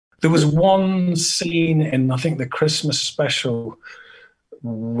There was one scene in, I think, the Christmas special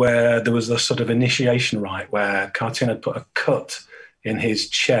where there was a sort of initiation rite where Cartoon had put a cut in his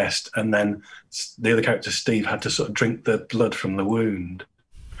chest, and then the other character, Steve, had to sort of drink the blood from the wound.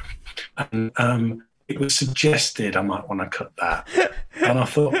 And it was suggested I might want to cut that. And I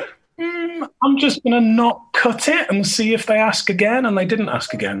thought, I'm just going to not cut it and see if they ask again. And they didn't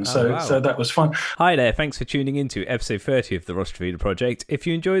ask again. So that was fun. Hi there. Thanks for tuning in to episode 30 of the Ross Trevena Project. If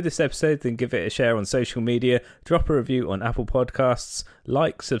you enjoyed this episode, then give it a share on social media, drop a review on Apple Podcasts,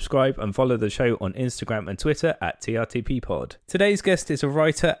 like, subscribe, and follow the show on Instagram and Twitter at TRTPpod. Today's guest is a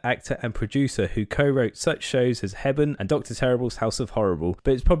writer, actor, and producer who co-wrote such shows as Heaven and Dr. Terrible's House of Horrible,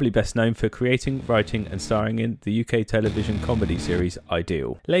 but is probably best known for creating, writing, and starring in the UK television comedy series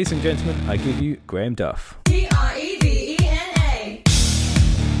Ideal. Ladies and gentlemen, I give you Graham Duff. Trevena.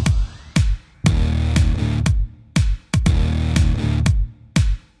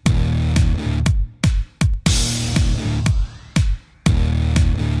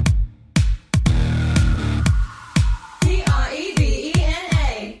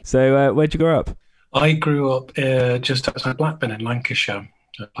 So, where'd you grow up? I grew up just outside Blackburn in Lancashire,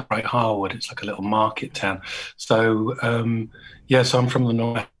 right Harwood. It's like a little market town. So, so I'm from the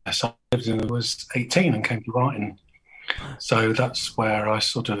north. I lived in, I was 18 and came to Brighton. So that's where I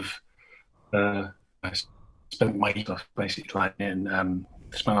sort of I spent my life basically, like spent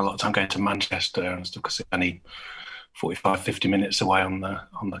a lot of time going to Manchester and stuff because it's only 45, 50 minutes away on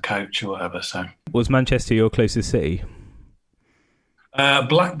the coach or whatever. So was Manchester your closest city?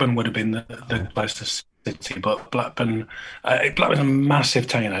 Blackburn would have been the closest city, but Blackburn's a massive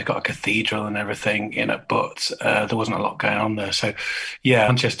town. It's got a cathedral and everything in it, but there wasn't a lot going on there. So, yeah,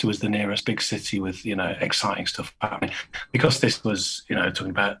 Manchester was the nearest big city with exciting stuff happening. Because this was talking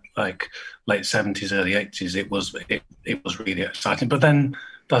about like late 70s, early 80s. It was really exciting. But then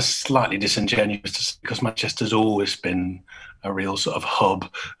that's slightly disingenuous because Manchester's always been a real sort of hub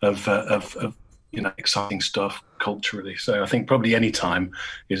of exciting stuff culturally. So I think probably any time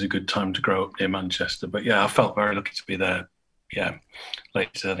is a good time to grow up near Manchester. But yeah, I felt very lucky to be there. Yeah,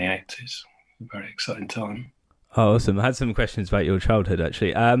 late to early 80s. Very exciting time. Oh, awesome. I had some questions about your childhood,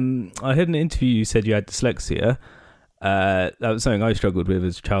 actually. I heard in an interview you said you had dyslexia. That was something I struggled with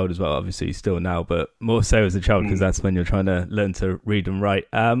as a child as well, obviously still now, but more so as a child because that's when you're trying to learn to read and write.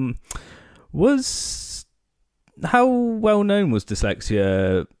 How well known was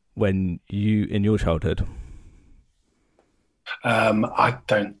dyslexia when in your childhood? I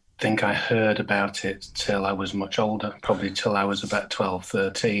don't think I heard about it till I was much older, probably till I was about 12,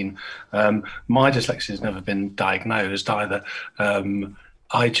 13. My dyslexia has never been diagnosed either.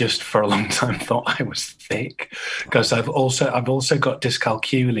 I just for a long time thought I was thick because I've also got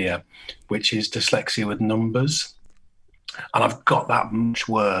dyscalculia, which is dyslexia with numbers, and I've got that much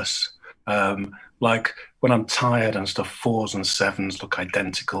worse. Like when I'm tired and stuff, 4s and 7s look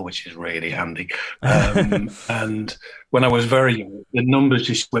identical, which is really handy. And when I was very young, the numbers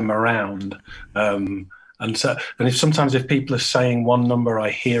just swim around. And if people are saying one number, I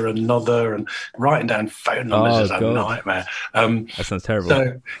hear another, and writing down phone numbers is a nightmare. That sounds terrible.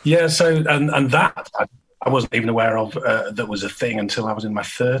 That I wasn't even aware of that was a thing until I was in my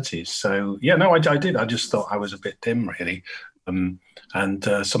 30s. So yeah, no, I did. I just thought I was a bit dim, really. And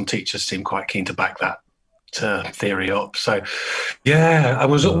some teachers seemed quite keen to back that theory up. So, yeah, I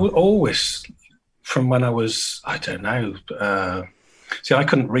was always, from when I was, I don't know. I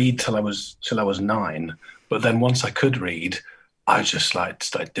couldn't read till I was 9. But then once I could read, I just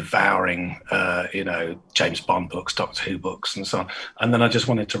started devouring, James Bond books, Doctor Who books, and so on. And then I just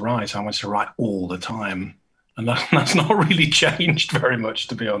wanted to write. I wanted to write all the time, and that's not really changed very much,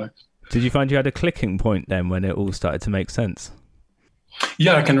 to be honest. Did you find you had a clicking point then when it all started to make sense?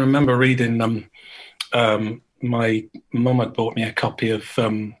 Yeah, I can remember reading. My mum had bought me a copy of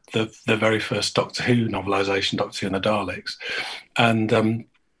the very first Doctor Who novelisation, Doctor Who and the Daleks, and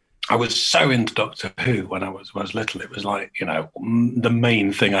I was so into Doctor Who when I was little. It was like the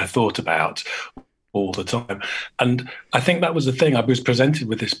main thing I thought about all the time. And I think that was the thing. I was presented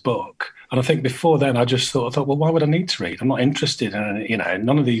with this book, and I think before then I thought, well, why would I need to read? I'm not interested in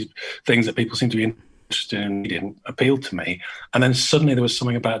none of these things that people seem to be interested in reading appealed to me. And then suddenly there was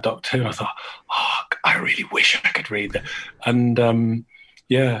something about Doctor Who, and I thought, I really wish I could read that. And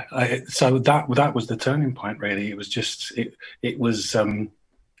so that was the turning point, really. It was just it was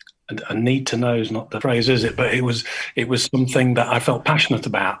a need to know is not the phrase, is it? But it was something that I felt passionate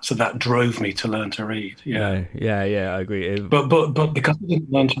about, so that drove me to learn to read. Yeah. No, yeah, I agree. But because I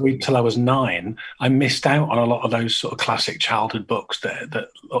didn't learn to read till I was 9, I missed out on a lot of those sort of classic childhood books that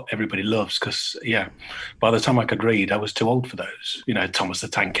everybody loves. Because by the time I could read, I was too old for those. Thomas the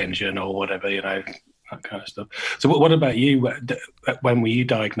Tank Engine or whatever. That kind of stuff. So what about you? When were you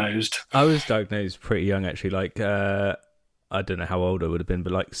diagnosed? I was diagnosed pretty young, actually. Like, I don't know how old I would have been,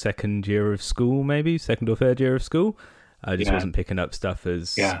 but like second year of school, maybe second or third year of school. I just wasn't picking up stuff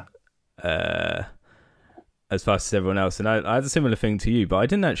as fast as everyone else. And I had a similar thing to you, but I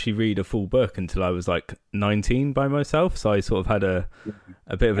didn't actually read a full book until I was like 19 by myself. So I sort of had a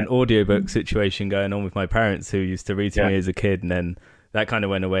bit of an audiobook situation going on with my parents, who used to read to me as a kid, and then that kind of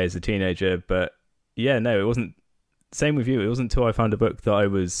went away as a teenager. But yeah, no, it wasn't. Same with you. It wasn't until I found a book that I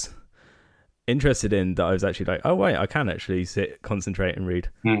was interested in that I was actually like, oh wait, I can actually sit, concentrate, and read.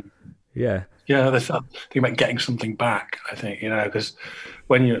 Yeah. There's that thing about getting something back, I think, because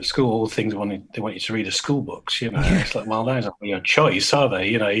when you're at school, all things they want you to read are school books, It's like, well, those aren't your choice, are they?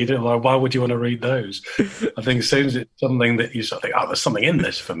 You don't, like, why would you want to read those? I think as soon as it's something that you sort of think, oh, there's something in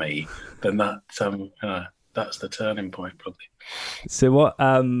this for me, then that's the turning point, probably. So what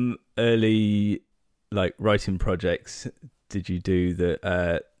early like writing projects did you do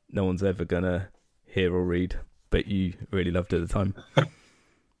that no one's ever gonna hear or read, but you really loved at the time?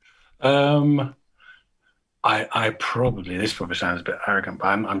 I probably, this probably sounds a bit arrogant, but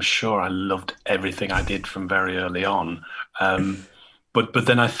I'm sure I loved everything I did from very early on. But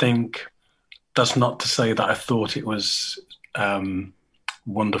then I think that's not to say that I thought it was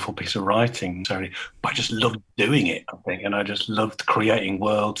wonderful piece of writing, sorry, but I just loved doing it, I think, and I just loved creating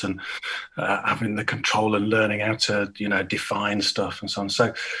worlds and having the control and learning how to define stuff and so on.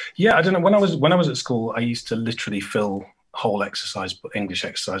 So yeah, I don't know, when I was at school, I used to literally fill whole English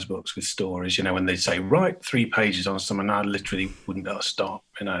exercise books with stories, when they say write 3 pages on something, I literally wouldn't be able to stop,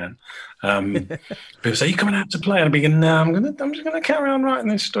 and people say, you coming out to play? And I'd be going, no, I'm just gonna carry on writing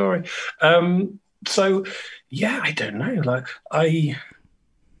this story. So yeah, I don't know, like I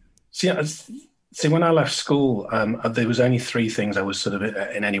see when I left school, there was only 3 things I was sort of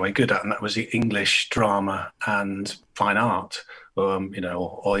in any way good at, and that was English, drama, and fine art. Or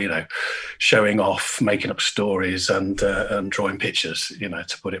showing off, making up stories, and drawing pictures.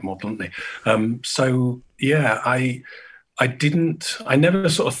 To put it more bluntly. So yeah, I never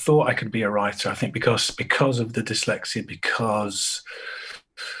sort of thought I could be a writer. I think because of the dyslexia, because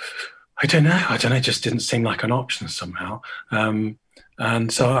I don't know, it just didn't seem like an option somehow.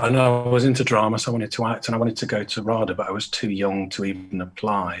 And so I know I was into drama, so I wanted to act, and I wanted to go to RADA, but I was too young to even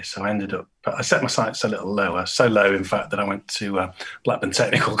apply. So I set my sights a little lower, so low, in fact, that I went to Blackburn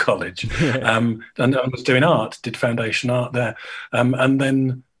Technical College, and I was doing art, did foundation art there. And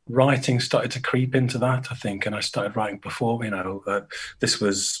then writing started to creep into that, I think, and I started writing before, this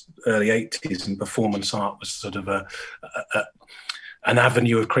was early 80s, and performance art was sort of an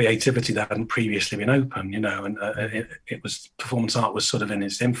avenue of creativity that hadn't previously been open, and it was, performance art was sort of in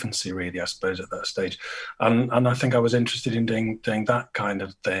its infancy, really, I suppose, at that stage. And I think I was interested in doing that kind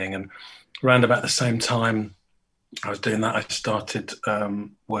of thing. And around about the same time I was doing that, I started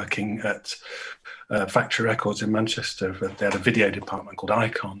working at Factory Records in Manchester. They had a video department called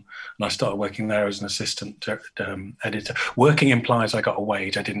Icon, and I started working there as an assistant editor. Working implies I got a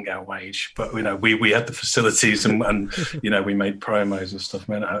wage. I didn't get a wage, but we had the facilities, and we made promos and stuff.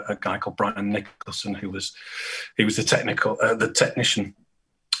 I mean, a guy called Brian Nicholson, he was the technician,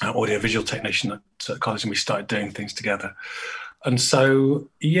 audiovisual technician at college, and we started doing things together. And so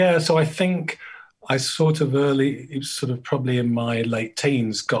I think I sort of probably in my late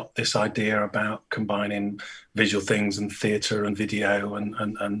teens, got this idea about combining visual things and theatre and video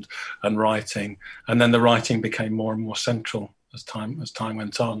and writing, and then the writing became more and more central as time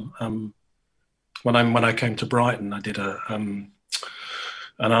went on. When I came to Brighton, I did a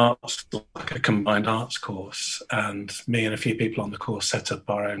combined arts course, and me and a few people on the course set up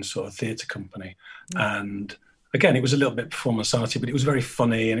our own sort of theatre company. And again, it was a little bit performance arty, but it was very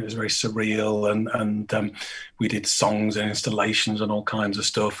funny and it was very surreal. And we did songs and installations and all kinds of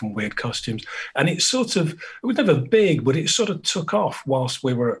stuff and weird costumes. And it was never big, but it sort of took off whilst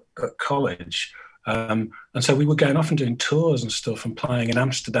we were at college. And so we were going off and doing tours and stuff, and playing in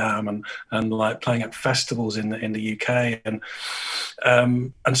Amsterdam and like playing at festivals in the UK.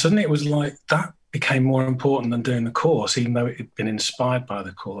 And suddenly it was like that became more important than doing the course, even though it had been inspired by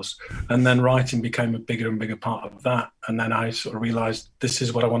the course. And then writing became a bigger and bigger part of that. And then I sort of realized this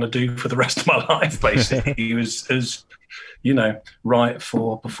is what I want to do for the rest of my life, basically. Write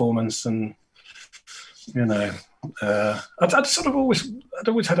for performance and, I'd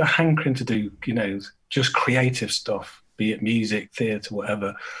always had a hankering to do, just creative stuff, be it music, theatre,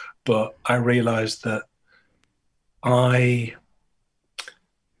 whatever. But I realised that I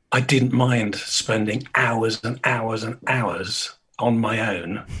didn't mind spending hours and hours and hours on my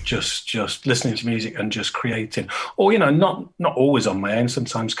own, just listening to music and just creating, or not always on my own.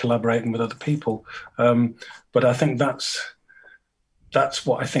 Sometimes collaborating with other people. But I think that's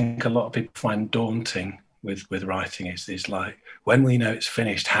what I think a lot of people find daunting with writing is like, when will you know it's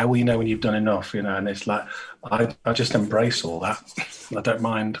finished? How will you know when you've done enough? And it's like I just embrace all that. I don't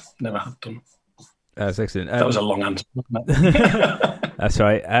mind. Never have done. That's excellent. That was a long answer. That's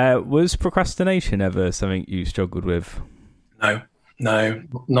right. Was procrastination ever something you struggled with? No,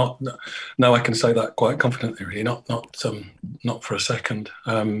 not. No, I can say that quite confidently. Really, not for a second.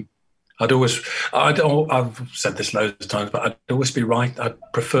 I've said this loads of times, but I'd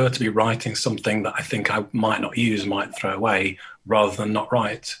prefer to be writing something that I think I might not use, might throw away, rather than not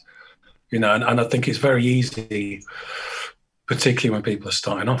write. And I think it's very easy, particularly when people are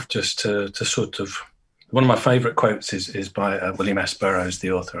starting off, just to sort of. One of my favourite quotes is by William S. Burroughs,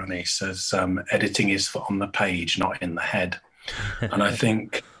 the author, and he says, "Editing is on the page, not in the head." And I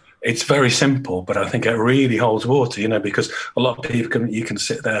think it's very simple, but I think it really holds water, because a lot of people you can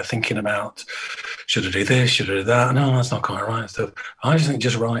sit there thinking about, should I do this, should I do that? No, that's not quite right. So I just think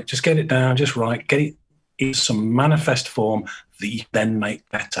just write, just get it down, just write, get it in some manifest form that you then make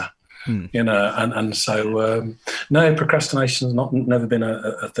better. And so no, procrastination's never been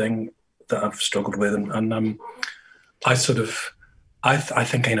a thing that I've struggled with, and I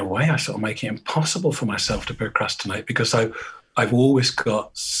think in a way I sort of make it impossible for myself to procrastinate, because I've always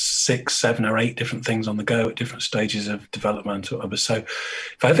got 6, 7 or 8 different things on the go at different stages of development or whatever. So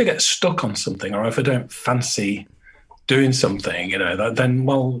if I ever get stuck on something, or if I don't fancy doing something, then,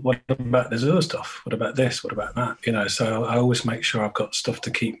 well, what about this other stuff? What about this? What about that? So I always make sure I've got stuff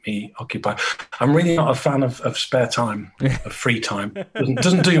to keep me occupied. I'm really not a fan of spare time, of free time.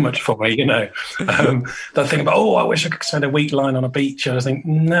 Doesn't do much for me, That thing about, I wish I could spend a week lying on a beach. And I think,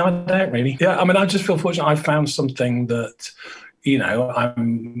 no, I don't really. Yeah, I mean, I just feel fortunate I found something that,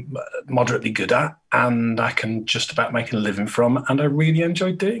 I'm moderately good at, and I can just about make a living from, and I really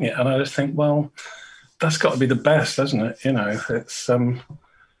enjoy doing it. And I just think, well, that's got to be the best, hasn't it? It's I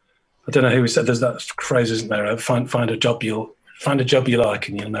don't know who said, there's that phrase, isn't there? Find a job you like,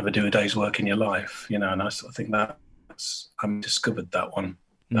 and you'll never do a day's work in your life. And I sort of think I've discovered that one.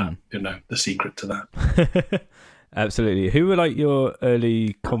 The secret to that. Absolutely. Who were like your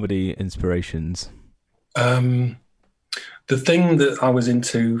early comedy inspirations? The thing that I was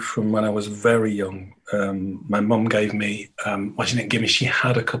into from when I was very young, my mum gave me, she didn't give me, she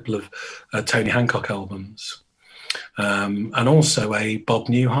had a couple of Tony Hancock albums, and also a Bob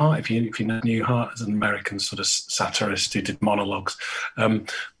Newhart, if you know Newhart, as an American sort of satirist who did monologues,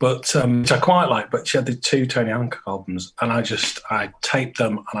 but which I quite like. But she had the 2 Tony Hancock albums, and I taped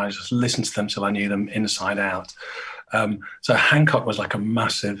them, and I just listened to them till I knew them inside out. So Hancock was like a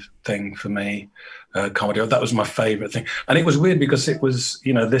massive thing for me. Comedy, that was my favourite thing. And it was weird because it was,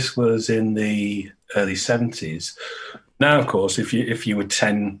 this was in the early 70s. Now, of course, if you were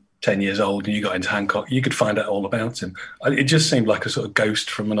 10 years old and you got into Hancock, you could find out all about him. It just seemed like a sort of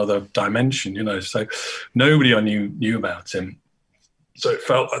ghost from another dimension, so nobody I knew about him. So it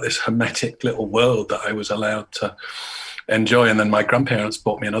felt like this hermetic little world that I was allowed to enjoy. And then my grandparents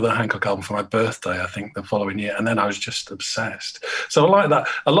bought me another Hancock album for my birthday, I think, the following year, and then I was just obsessed. So I like that.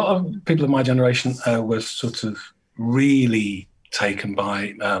 A lot of people of my generation were sort of really taken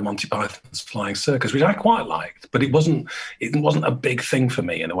by Monty Python's Flying Circus, which I quite liked, but it wasn't a big thing for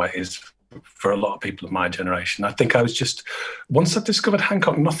me in a way is for a lot of people of my generation. I think I was just, once I discovered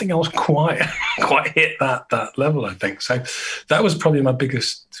Hancock, nothing else quite hit that level, I think. So that was probably my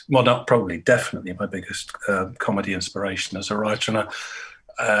biggest, well, not probably, definitely my biggest comedy inspiration as a writer.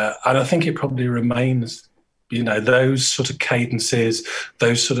 And I think it probably remains, those sort of cadences,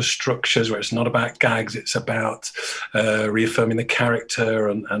 those sort of structures where it's not about gags, it's about reaffirming the character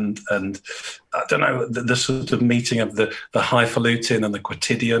and I don't know, the sort of meeting of the highfalutin and the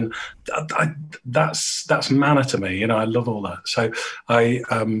quotidian. That's manna to me. I love all that. So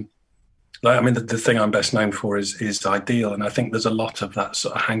the thing I'm best known for is Ideal, and I think there's a lot of that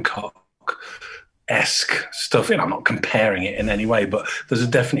sort of Hancock-esque stuff. I'm not comparing it in any way, but there's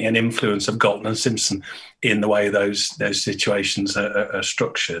definitely an influence of Galton and Simpson in the way those situations are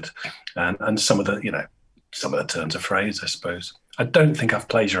structured, and some of the turns of phrase, I suppose. I don't think I've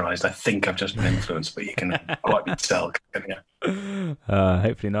plagiarised. I think I've just been influenced, but you can quite tell, can you?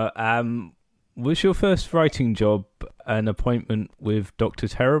 Hopefully not. Was your first writing job an appointment with Dr.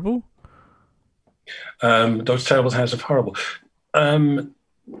 Terrible? Dr. Terrible's House of Horrible. Um,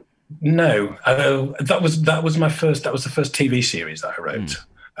 no, that was my first. That was the first TV series that I wrote.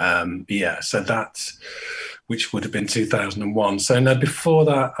 Yeah, so that's which would have been 2001. So no, before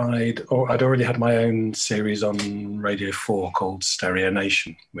that, I'd already had my own series on Radio 4 called Stereo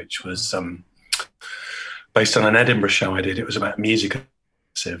Nation, which was based on an Edinburgh show I did. It was about music,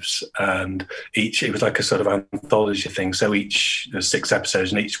 and it was like a sort of anthology thing. So there's 6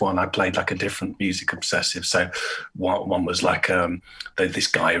 episodes, and each one I played like a different music obsessive. So one was like this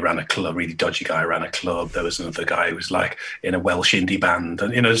guy who ran a club, really dodgy guy who ran a club. There was another guy who was like in a Welsh indie band,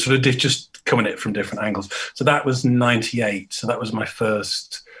 and sort of just coming at it from different angles. So that was 98. So that was my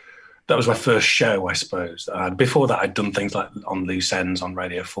first show, I suppose. Before that, I'd done things like on Loose Ends on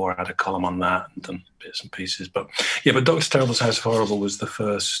Radio 4. I had a column on that and done bits and pieces. But Dr. Terrible's House of Horrible was the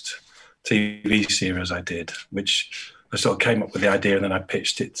first TV series I did, which I sort of came up with the idea, and then I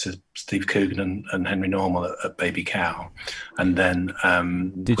pitched it to Steve Coogan and Henry Normal at Baby Cow. And then...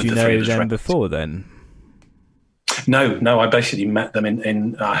 Did you know them before then? No, I basically met them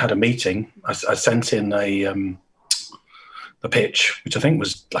I had a meeting. I sent in a pitch, which I think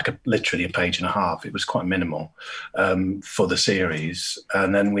was like literally a page and a half. It was quite minimal for the series.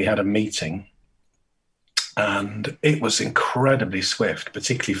 And then we had a meeting, and it was incredibly swift,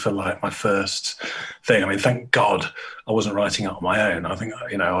 particularly for like my first thing. I mean, thank God I wasn't writing it on my own. I think,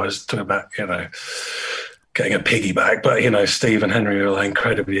 I was talking about, getting a piggyback, but, Steve and Henry were like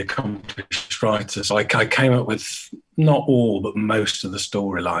incredibly accomplished writers. So I came up with not all, but most of the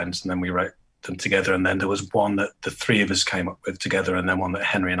storylines, and then we wrote them together. And then there was one that the 3 of us came up with together, and then one that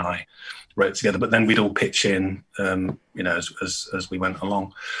Henry and I wrote together. But then we'd all pitch in, as we went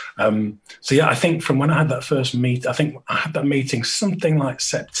along. So yeah, I think from when I had that first meet, I think I had that meeting something like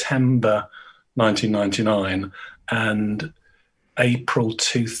September 1999, and April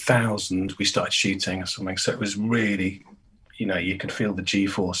 2000 we started shooting or something. So it was really, you could feel the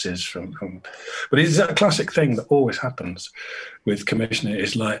G-forces from but it's that classic thing that always happens with commissioning.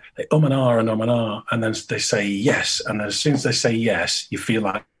 It's like they and ah, and then they say yes, and as soon as they say yes, you feel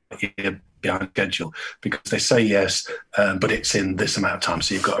like you're behind schedule, because they say yes, but it's in this amount of time,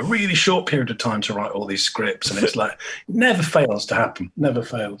 so you've got a really short period of time to write all these scripts, and it's like never fails to happen, never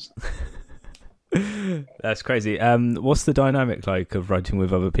fails. That's crazy. What's the dynamic like of writing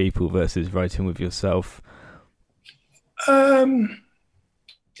with other people versus writing with yourself?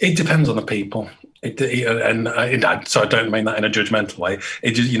 It depends on the people. So I don't mean that in a judgmental way.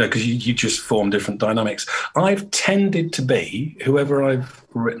 It just, because you just form different dynamics. I've tended to be, whoever I've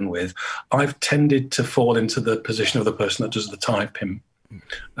written with, I've tended to fall into the position of the person that does the typing,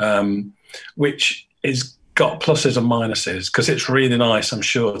 which is got pluses and minuses, because it's really nice, I'm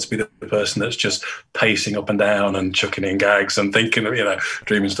sure, to be the person that's just pacing up and down and chucking in gags and thinking of,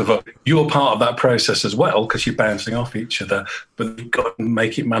 dreaming stuff up. You're part of that process as well, because you're bouncing off each other, but you've got to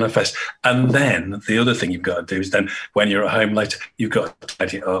make it manifest. And then the other thing you've got to do is then when you're at home later, you've got to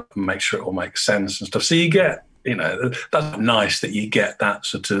tidy it up and make sure it all makes sense and stuff. So you get, that's nice that you get that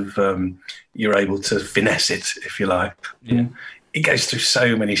sort of, you're able to finesse it, if you like. Yeah. It goes through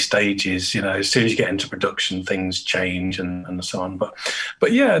so many stages, as soon as you get into production, things change and so on.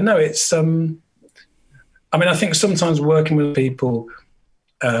 But yeah, no, it's, I think sometimes working with people,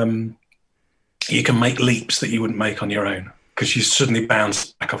 you can make leaps that you wouldn't make on your own, because you suddenly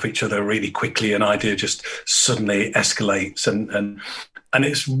bounce back off each other really quickly. An idea just suddenly escalates, and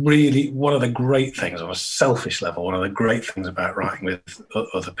it's really one of the great things, on a selfish level, one of the great things about writing with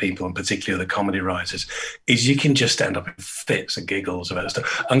other people, and particularly the comedy writers, is you can just end up in fits and giggles about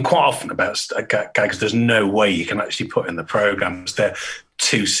stuff. And quite often about gags, there's no way you can actually put in the programs. They're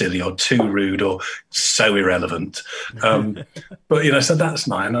too silly or too rude or so irrelevant. But, so that's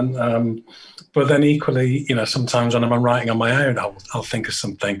nice. But then equally, sometimes when I'm writing on my own, I'll think of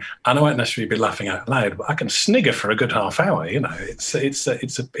something, and I won't necessarily be laughing out loud, but I can snigger for a good half hour. It's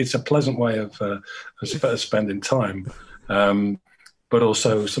a pleasant way of spending time. But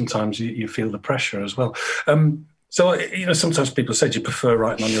also sometimes you feel the pressure as well. So, sometimes people say, do you prefer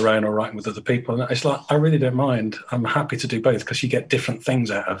writing on your own or writing with other people? And it's like, I really don't mind. I'm happy to do both, because you get different things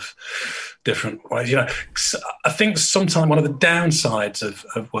out of different ways. I think sometimes one of the downsides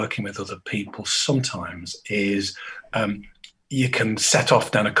of working with other people sometimes is you can set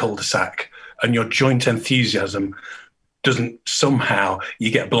off down a cul-de-sac, and your joint enthusiasm doesn't, somehow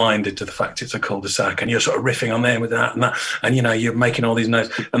you get blinded to the fact it's a cul-de-sac, and you're sort of riffing on there with that and that, and you're making all these notes,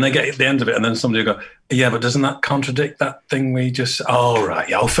 and they get at the end of it, and then somebody will go, yeah, but doesn't that contradict that thing we just, oh right,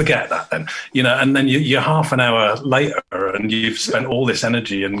 yeah, I'll forget that then, and then you're half an hour later and you've spent all this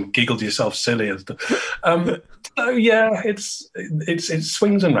energy and giggled yourself silly and stuff. So yeah, it's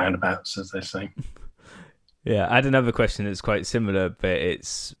swings and roundabouts, as they say. Yeah, I had another question that's quite similar, but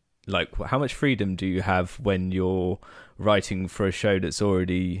it's like, how much freedom do you have when you're writing for a show that's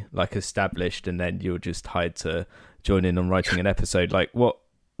already like established, and then you're just hired to join in on writing an episode? Like, what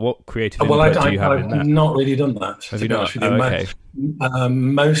creative Well, input do you have in I've that? not really done that, Have to you be honest not? with Oh, you. okay.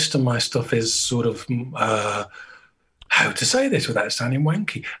 Most of my stuff is sort of, how to say this without sounding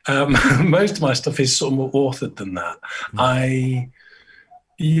wanky. Most of my stuff is sort of more authored than that. I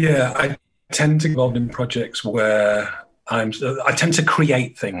tend to get involved in projects where I tend to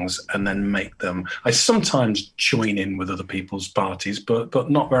create things and then make them. I sometimes join in with other people's parties, but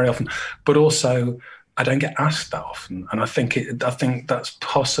not very often. But also, I don't get asked that often, and I think that's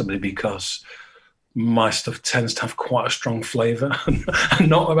possibly because my stuff tends to have quite a strong flavour, and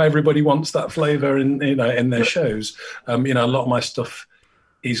not everybody wants that flavour in their shows. A lot of my stuff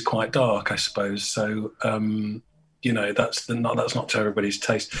is quite dark, I suppose. So that's not to everybody's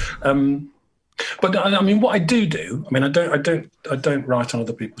taste. But I mean, what I do, I mean, I don't write on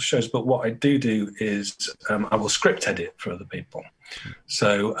other people's shows, but what I do is I will script edit for other people.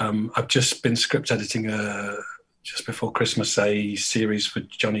 So I've just been script editing just before Christmas a series for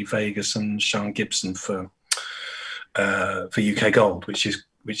Johnny Vegas and Sean Gibson for UK Gold, which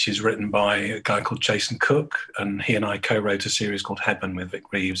is written by a guy called Jason Cook, and he and I co-wrote a series called Heaven with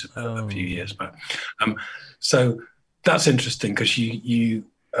Vic Reeves a few years back. So that's interesting because you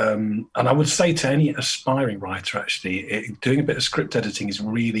and I would say to any aspiring writer, actually, doing a bit of script editing is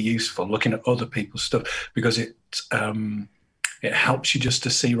really useful, looking at other people's stuff, because it helps you just to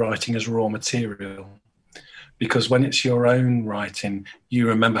see writing as raw material. Because when it's your own writing, you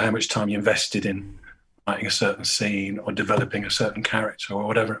remember how much time you invested in writing a certain scene or developing a certain character or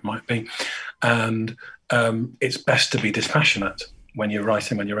whatever it might be. And it's best to be dispassionate when you're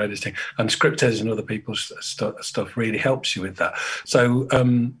writing, when you're editing. And script editing other people's stuff really helps you with that. So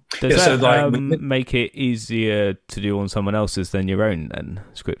does that make it easier to do on someone else's than your own then,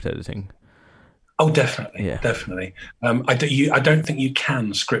 script editing? Oh, definitely, yeah. Definitely. I don't think you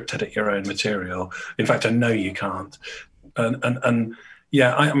can script edit your own material. In fact, I know you can't. And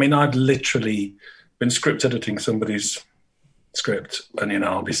yeah, I mean, I've literally been script editing somebody's script, and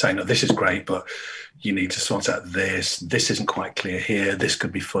I'll be saying, "Oh, this is great, but you need to sort out this. This isn't quite clear here. This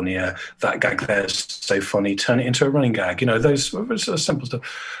could be funnier. That gag there's so funny. Turn it into a running gag." Those sort of simple stuff.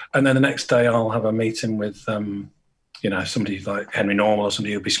 And then the next day, I'll have a meeting with somebody like Henry Normal or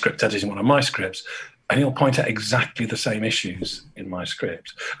somebody who'll be script editing one of my scripts, and he'll point out exactly the same issues in my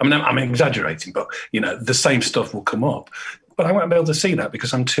script. I mean, I'm exaggerating, but the same stuff will come up, but I won't be able to see that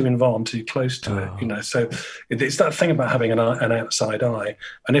because I'm too involved, too close to it. So it's that thing about having an outside eye,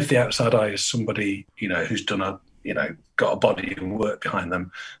 and if the outside eye is somebody who's done got a body of work behind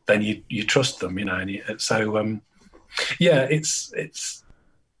them, then you trust them.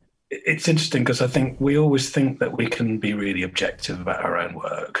 It's interesting because I think we always think that we can be really objective about our own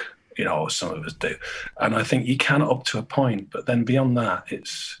work, or some of us do. And I think you can up to a point, but then beyond that,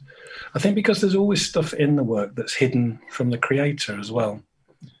 I think because there's always stuff in the work that's hidden from the creator as well.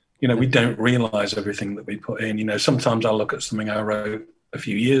 We don't realise everything that we put in. Sometimes I'll look at something I wrote a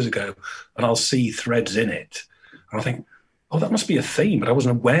few years ago and I'll see threads in it. And I think, oh, that must be a theme, but I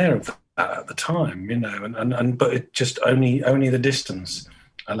wasn't aware of that at the time, but it just only the distance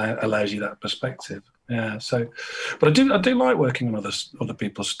allows you that perspective. Yeah. So, but I do like working on other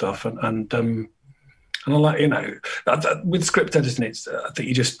people's stuff, and I like with script editing, I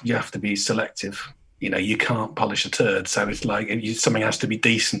think you have to be selective. You can't polish a turd, so it's like something has to be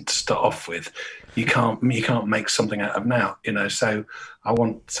decent to start off with. You can't make something out of now. So I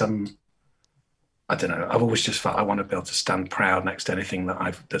want I don't know. I've always just felt I want to be able to stand proud next to anything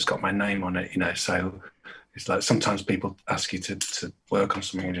that's got my name on it. So. It's like sometimes people ask you to work on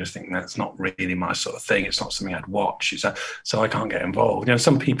something and you just think that's not really my sort of thing. It's not something I'd watch. So I can't get involved.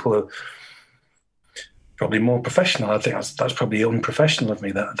 Some people are probably more professional. I think that's probably unprofessional of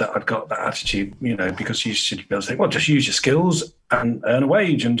me that I've got that attitude, because you should be able to say, well, just use your skills and earn a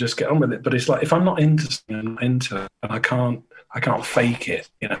wage and just get on with it. But it's like, if I'm not into something, I'm not into it, and I can't fake it,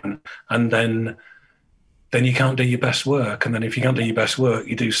 and then you can't do your best work. And then if you can't do your best work,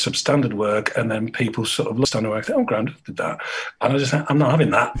 you do substandard work, and then people sort of look on the work, think, oh, Graham Duff did that. And I'm not having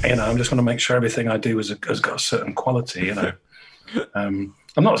that. I'm just going to make sure everything I do has got a certain quality,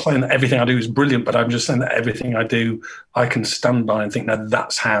 I'm not saying that everything I do is brilliant, but I'm just saying that everything I do, I can stand by and think that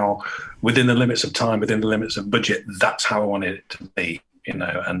that's how, within the limits of time, within the limits of budget, that's how I wanted it to be, and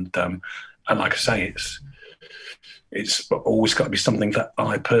like I say, it's always got to be something that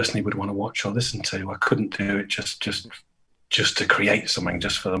I personally would want to watch or listen to. I couldn't do it just to create something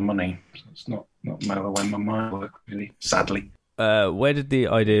just for the money. It's not the way my mind works, really, sadly. Where did the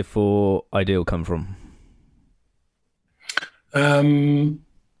idea for Ideal come from?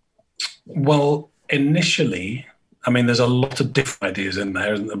 Well, initially, I mean, there's a lot of different ideas in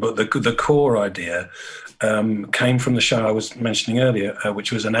there, isn't there? But the core idea came from the show I was mentioning earlier,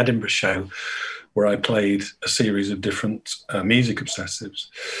 which was an Edinburgh show where I played a series of different music obsessives,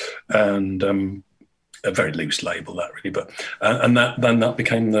 and a very loose label that really, but and that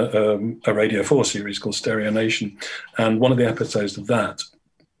became a Radio 4 series called Stereo Nation, and one of the episodes of that,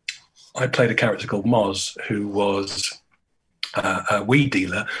 I played a character called Moz, who was a weed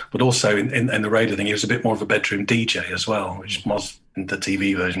dealer, but also in the radio thing, he was a bit more of a bedroom DJ as well, which Moz in the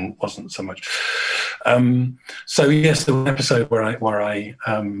TV version wasn't so much. So yes, there was an episode where I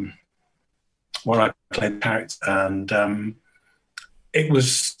played the character, and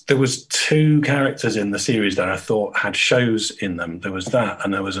there was two characters in the series that I thought had shows in them. There was that,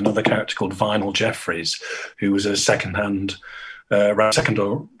 and there was another character called Vinyl Jeffries, who was a secondhand record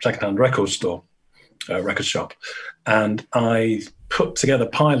store, record shop, and I put together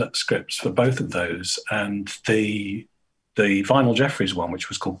pilot scripts for both of those, and the Vinyl Jeffries one, which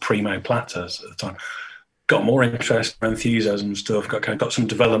was called Primo Platters at the time, got more interest, enthusiasm and stuff, got some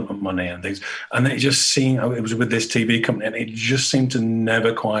development money and things. And it just seemed, it was with this TV company, and it just seemed to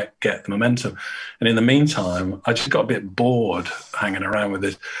never quite get the momentum. And in the meantime, I just got a bit bored hanging around with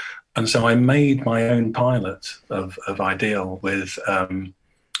this. And so I made my own pilot of Ideal with a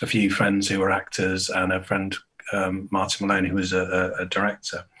few friends who were actors and a friend, Martin Maloney, who was a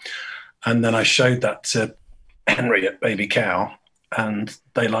director. And then I showed that to Henry at Baby Cow, and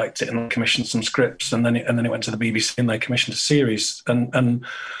they liked it and commissioned some scripts, and then it went to the BBC and they commissioned a series, and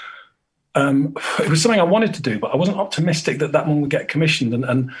it was something I wanted to do, but I wasn't optimistic that one would get commissioned.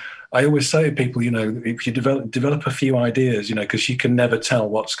 And I always say to people, if you develop a few ideas, because you can never tell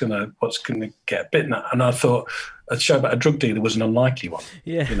what's gonna get bitten at. And I thought a show about a drug dealer was an unlikely one.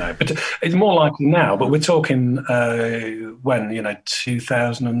 Yeah. But it's more likely now. But we're talking when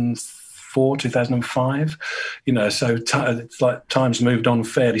 2004, 2005. So it's like times moved on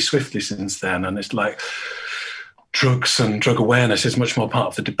fairly swiftly since then, and it's like drugs and drug awareness is much more part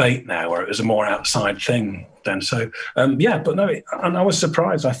of the debate now, where it was a more outside thing then. So, but no, and I was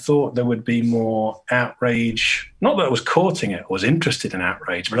surprised. I thought there would be more outrage. Not that I was courting it, I was interested in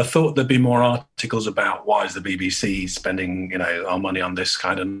outrage, but I thought there'd be more articles about why is the BBC spending, our money on this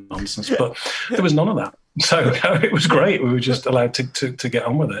kind of nonsense. But there was none of that. So it was great. We were just allowed to get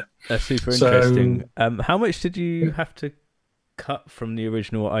on with it. That's super interesting. How much did you have to cut from the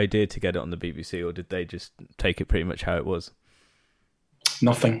original idea to get it on the BBC, or did they just take it pretty much how it was?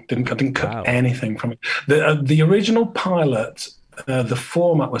 Nothing. I didn't cut anything from it. The original pilot, the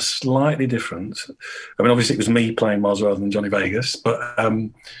format was slightly different. I mean, obviously it was me playing Moz rather than Johnny Vegas, but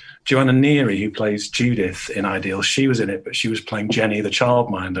Joanna Neary, who plays Judith in Ideal, she was in it, but she was playing Jenny the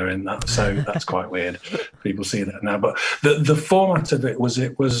childminder in that, so that's quite weird. People see that now. But the format of it was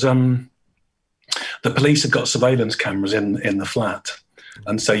the police had got surveillance cameras in the flat,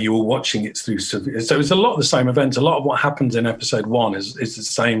 and so you were watching it through. So it was a lot of the same events. A lot of what happens in episode 1 is the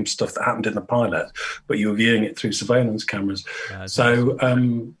same stuff that happened in the pilot, but you were viewing it through surveillance cameras. So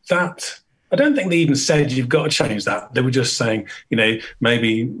that, I don't think they even said you've got to change that. They were just saying,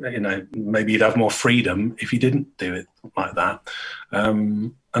 maybe you'd have more freedom if you didn't do it like that.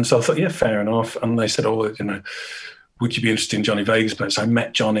 And so I thought, yeah, fair enough. And they said, would you be interested in Johnny Vegas? But so I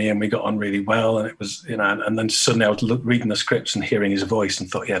met Johnny and we got on really well, and it was, and then suddenly I was reading the scripts and hearing his voice and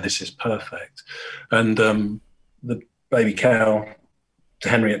thought, yeah, this is perfect. And the Baby Cow,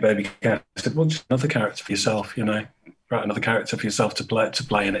 Henry at Baby Cow, said, well, just another character for yourself, write another character for yourself to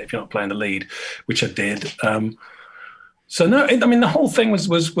play in it if you're not playing the lead, which I did. So no, the whole thing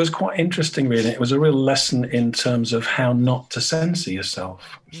was quite interesting, really. It was a real lesson in terms of how not to censor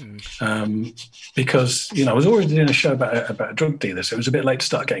yourself, because I was already doing a show about a drug dealer, so it was a bit late to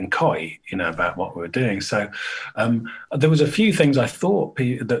start getting coy, about what we were doing. So there was a few things I thought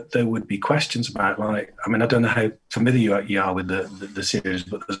that there would be questions about. Like, I don't know how familiar you are with the series,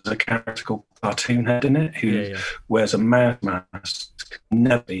 but there's a character called Cartoon Head in it who wears a mouth mask,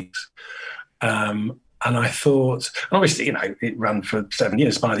 never speaks. And I thought, and obviously, it ran for 7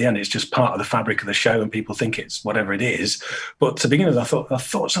 years. By the end, it's just part of the fabric of the show, and people think it's whatever it is. But to begin with, I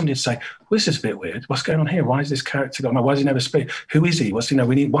thought somebody would say, well, this is a bit weird. What's going on here? Why is this character got? Why does he never speak? Who is he? Why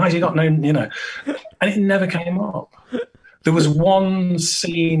has he got no? And it never came up. There was one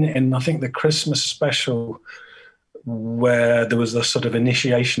scene in, I think, the Christmas special where there was the sort of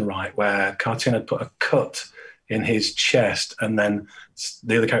initiation rite where Cartoon had put a cut in his chest, and then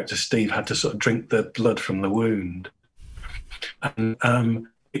the other character, Steve, had to sort of drink the blood from the wound. And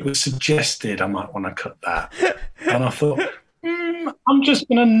it was suggested I might want to cut that. And I thought, I'm just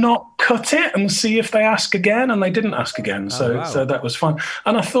going to not cut it and see if they ask again. And they didn't ask again. Oh, wow. So that was fine.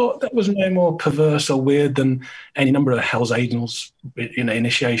 And I thought that was no more perverse or weird than any number of Hell's Angels,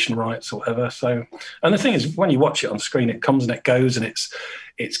 initiation rites or whatever. So, and the thing is, when you watch it on screen, it comes and it goes, and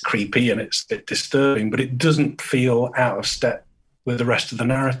it's creepy and it's a bit disturbing, but it doesn't feel out of step with the rest of the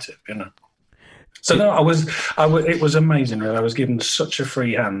narrative, So no, it was amazing. Really. I was given such a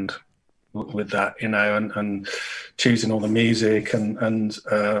free hand with that, and choosing all the music, and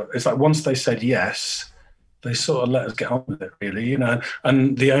it's like once they said yes, they sort of let us get on with it, really,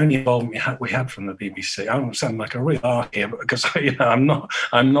 And the only involvement we had from the BBC, I don't sound like a real arse here, because I'm not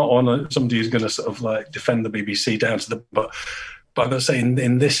somebody who's going to sort of like defend the BBC down to the, but I've got to say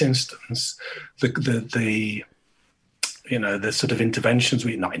in this instance, the sort of interventions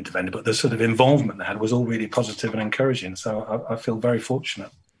not intervened, but the sort of involvement they had was all really positive and encouraging. So I feel very fortunate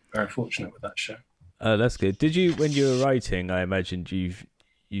with that show. That's good. Did you, when you were writing, I imagined you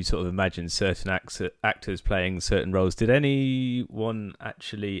sort of imagined certain actors playing certain roles. Did anyone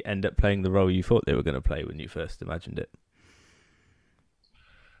actually end up playing the role you thought they were going to play when you first imagined it?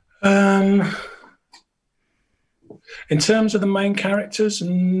 In terms of the main characters,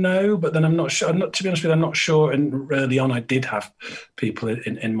 no. But then I'm not sure. To be honest with you, I'm not sure. And early on, I did have people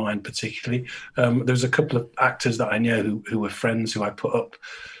in mind, particularly. There was a couple of actors that I know who were friends who I put up.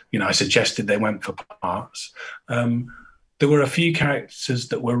 I suggested they went for parts. There were a few characters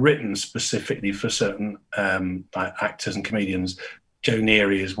that were written specifically for certain actors and comedians. Joe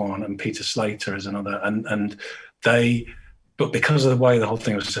Neary is one, and Peter Slater is another. And they, but because of the way the whole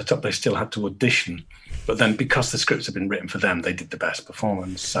thing was set up, they still had to audition. But then, because the scripts had been written for them, they did the best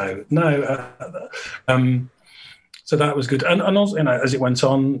performance. So no, so that was good. And also, as it went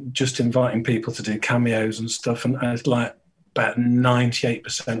on, just inviting people to do cameos and stuff, and it's like about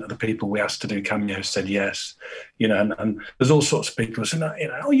 98% of the people we asked to do cameos said yes. And there's all sorts of people who say,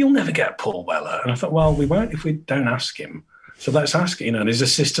 oh, you'll never get Paul Weller. And I thought, well, we won't if we don't ask him. So let's ask him. And his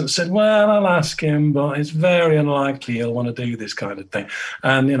assistant said, well, I'll ask him, but it's very unlikely he'll want to do this kind of thing.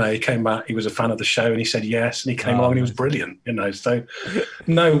 And, he came back, he was a fan of the show, and he said yes, and he came along and he was brilliant, So,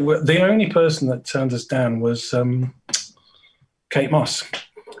 no, the only person that turned us down was Kate Moss.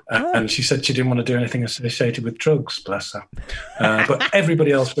 And she said she didn't want to do anything associated with drugs, bless her. But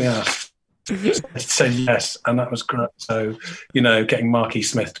everybody else we asked said yes, and that was great. So, getting Marky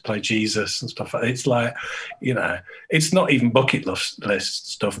Smith to play Jesus and stuff like that, it's like, it's not even bucket list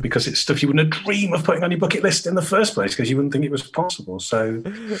stuff, because it's stuff you wouldn't dream of putting on your bucket list in the first place, because you wouldn't think it was possible. So,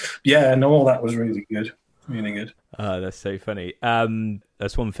 yeah, no, all that was really good. Really good. That's so funny.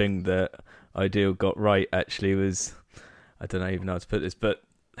 That's one thing that Ideal got right, actually, was, I don't even know how to put this, but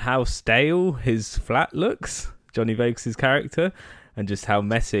how stale his flat looks, Johnny Vegas' character, and just how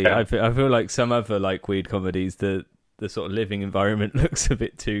messy. Yeah. I feel like some other like weird comedies, the sort of living environment looks a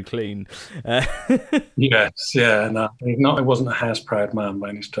bit too clean. Yes, yeah, no, it wasn't a house-proud man by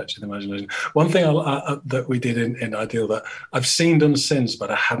any stretch of the imagination. One thing that we did in Ideal that I've seen done since, but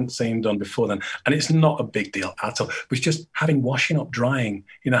I hadn't seen done before then, and it's not a big deal at all, was just having washing up drying,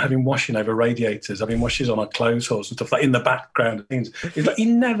 having washing over radiators, having washes on our clothes horse and stuff, like in the background of things. It's like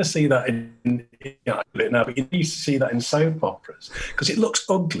you never see that in now, but you used to see that in soap operas, because it looks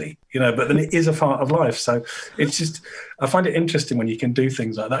ugly, but then it is a part of life. So it's just, I find it interesting when you can do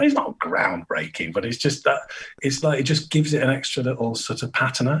things like that. It's not groundbreaking, but it's just that it's like it just gives it an extra little sort of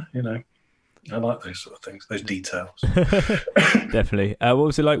patina, I like those sort of things, those details. Definitely. What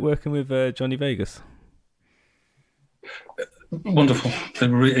was it like working with Johnny Vegas? Wonderful.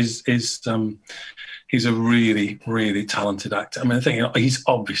 He's a really, really talented actor. I mean, the thing, he's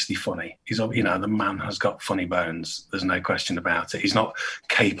obviously funny. The man has got funny bones. There's no question about it. He's not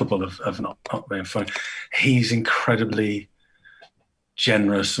capable of not being funny. He's incredibly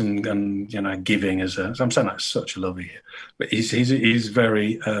generous and giving so I'm saying that's such a lovely, but he's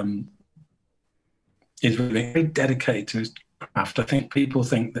very very dedicated to his craft. I think people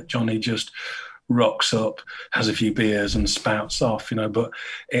think that Johnny just rocks up, has a few beers and spouts off, but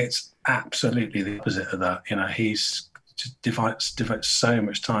it's absolutely the opposite of that. He's just devotes so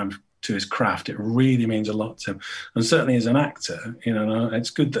much time to his craft. It really means a lot to him, and certainly as an actor, it's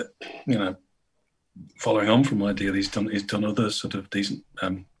good that following on from Ideal, he's done other sort of decent,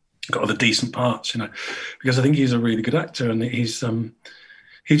 got other decent parts, because I think he's a really good actor, and he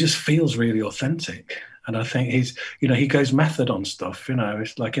just feels really authentic. And I think he goes method on stuff.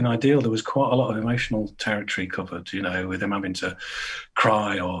 It's like in Ideal, there was quite a lot of emotional territory covered. With him having to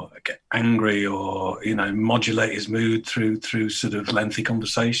cry or get angry or modulate his mood through sort of lengthy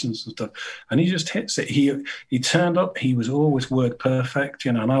conversations and stuff. And he just hits it. He turned up. He was always word perfect.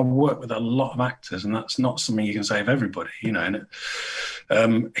 And I work with a lot of actors, and that's not something you can say of everybody. And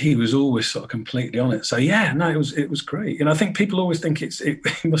he was always sort of completely on it. So yeah, no, it was great. I think people always think it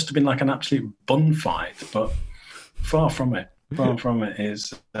must have been like an absolute bun fight, but far from it. Far from it.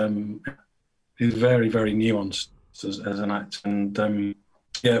 Is very, very nuanced as an actor. And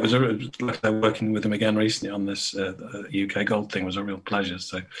yeah, it was like working with him again recently on this UK Gold thing was a real pleasure.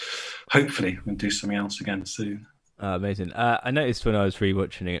 So hopefully we'll do something else again soon. Amazing. I noticed when I was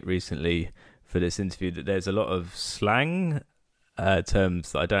rewatching it recently for this interview that there's a lot of slang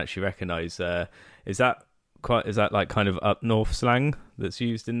terms that I don't actually recognise. Is that like kind of up north slang that's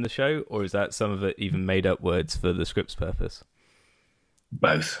used in the show, or is that some of it even made up words for the script's purpose?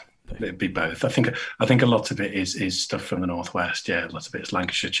 Both. It'd be both. I think a lot of it is stuff from the northwest. Yeah, a lot of it is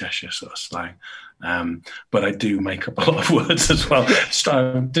Lancashire, Cheshire sort of slang. But I do make up a lot of words as well.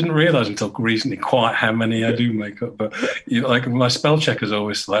 So I didn't realise until recently quite how many I do make up. But like my spell check is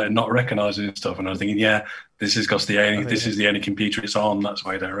always like not recognising stuff, and I was thinking, yeah, this is because this is the only computer it's on. That's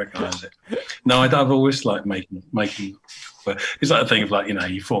why I don't recognise it. No, I've always like making. But it's like a thing of like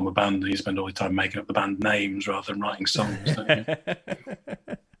you form a band and you spend all your time making up the band names rather than writing songs. Don't you?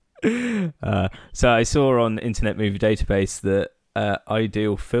 So I saw on Internet Movie Database that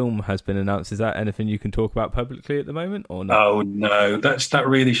Ideal Film has been announced. Is that anything you can talk about publicly at the moment, or not? Oh no, that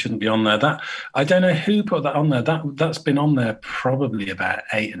really shouldn't be on there. That I don't know who put that on there. That's been on there probably about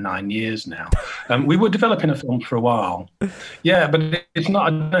 8 or 9 years now. We were developing a film for a while, yeah, but it's not. I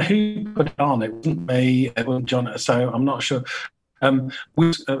don't know who put it on. It wasn't me. It wasn't John. So I'm not sure. We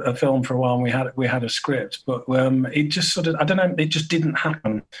was a film for a while, and we had a script, but it just sort of, I don't know, it just didn't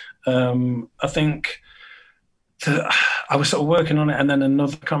happen. I think I was sort of working on it, and then I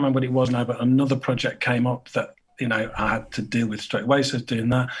can't remember what it was now, but another project came up that I had to deal with straight away. So I was doing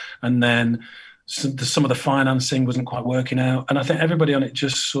that, and then some of the financing wasn't quite working out, and I think everybody on it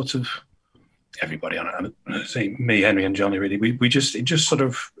just sort of. Everybody on it, say me, Henry, and Johnny. Really, it just sort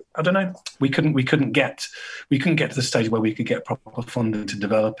of. I don't know. We couldn't get to the stage where we could get proper funding to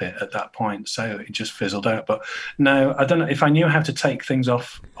develop it at that point. So it just fizzled out. But no, I don't know if I knew how to take things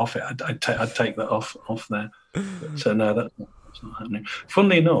off it. I'd take that off there. So no, that's not happening.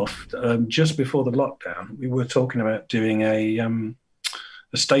 Funnily enough, just before the lockdown, we were talking about doing a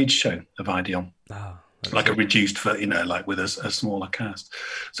stage show of Ideal. Oh. Like a reduced, like with a smaller cast.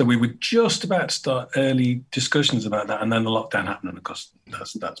 So we were just about to start early discussions about that, and then the lockdown happened, and of course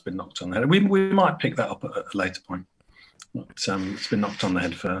that's been knocked on the head. We might pick that up at a later point. But, it's been knocked on the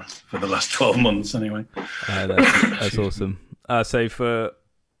head for the last 12 months anyway. That's awesome. So for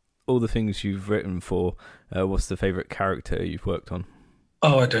all the things you've written for, what's the favourite character you've worked on?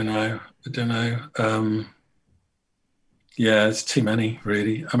 Oh, I don't know. Yeah, it's too many,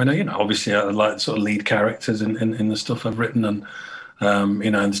 really. I mean, obviously I like sort of lead characters in the stuff I've written and,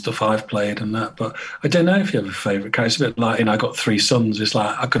 and the stuff I've played and that. But I don't know if you have a favourite character. It's a bit like, I got 3 sons. It's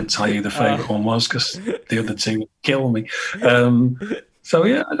like I couldn't tell you the favourite one was because the other 2 would kill me. So,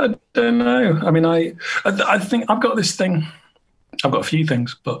 yeah, I don't know. I mean, I think I've got this thing. I've got a few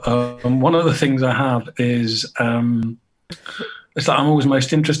things, but one of the things I have is... it's like I'm always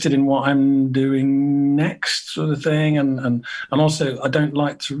most interested in what I'm doing next, sort of thing, and also I don't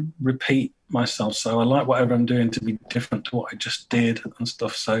like to repeat myself, so I like whatever I'm doing to be different to what I just did and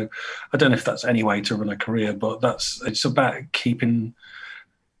stuff. So I don't know if that's any way to run a career, but it's about keeping.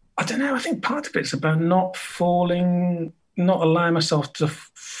 I don't know. I think part of it's about not allowing myself to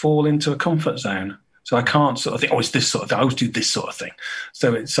fall into a comfort zone. So I can't sort of think, it's this sort of thing. I always do this sort of thing.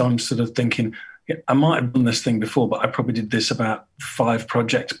 So I'm sort of thinking. I might have done this thing before, but I probably did this about 5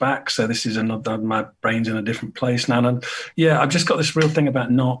 projects back. So this is another, my brain's in a different place now. And yeah, I've just got this real thing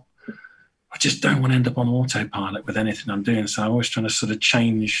about I just don't want to end up on autopilot with anything I'm doing. So I'm always trying to sort of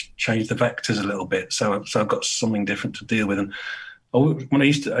change the vectors a little bit. So I've got something different to deal with. And when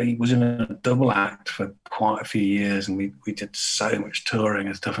I was in a double act for quite a few years, and we did so much touring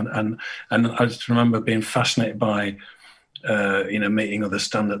and stuff. And I just remember being fascinated by, meeting other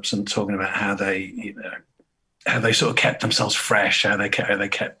stand-ups and talking about how they sort of kept themselves fresh, how they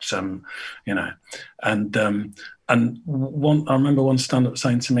kept and I remember one stand-up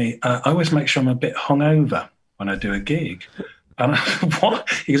saying to me, I always make sure I'm a bit hungover when I do a gig. And what?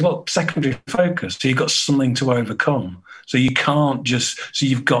 He goes, well, secondary focus. So you've got something to overcome. So you can't just, so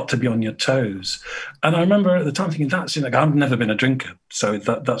you've got to be on your toes. And I remember at the time thinking, that's, you know, I've never been a drinker, so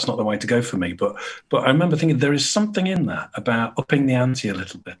that's not the way to go for me. But I remember thinking there is something in that about upping the ante a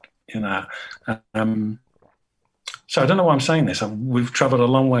little bit, you know. So I don't know why I'm saying this. We've travelled a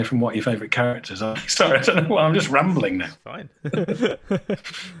long way from what your favourite characters are. Sorry, I don't know why. I'm just rambling now. Fine.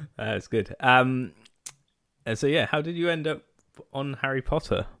 That's good. So yeah, how did you end up on Harry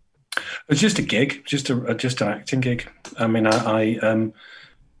Potter? It was just a gig, just an acting gig. I mean, I'm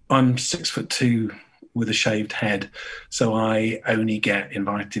 6'2" with a shaved head, so I only get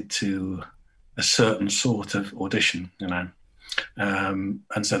invited to a certain sort of audition, you know. And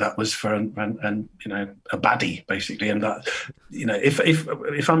so that was for and you know, a baddie basically. And that, you know,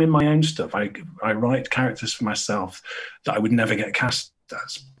 if I'm in my own stuff, I write characters for myself that I would never get cast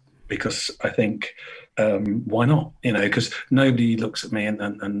as, because I think, why not? You know, because nobody looks at me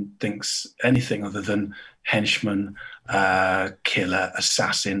and thinks anything other than henchman, killer,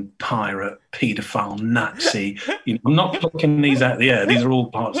 assassin, pirate, paedophile, Nazi. You know, I'm not plucking these out of the air. These are all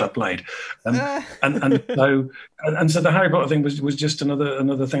parts I played, and so the Harry Potter thing was just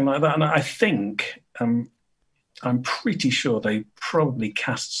another thing like that. And I think I'm pretty sure they probably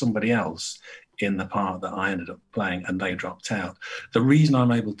cast somebody else in the part that I ended up playing, and they dropped out. The reason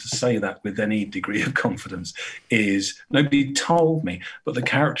I'm able to say that with any degree of confidence is nobody told me, but the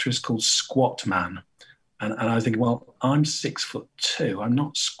character is called Squat Man. And I was thinking, well, I'm 6'2". I'm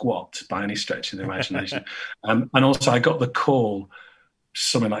not squat by any stretch of the imagination. And also I got the call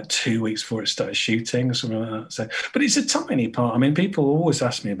something like 2 weeks before it started shooting or something like that. So, but it's a tiny part. I mean, people always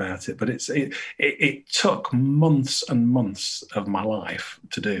ask me about it, but it took months and months of my life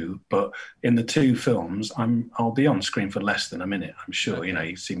to do. But in the two films, I'll be on screen for less than a minute, I'm sure. Okay. You know,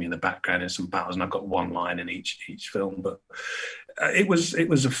 you see me in the background in some battles, and I've got one line in each film. But it was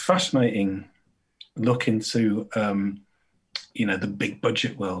a fascinating look into you know, the big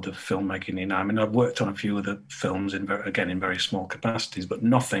budget world of filmmaking. You know, I mean, I've worked on a few other films in very small capacities, but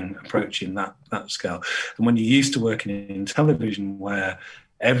nothing approaching that scale. And when you're used to working in television, where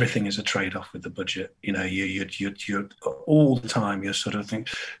everything is a trade-off with the budget, you know, you're all the time you're sort of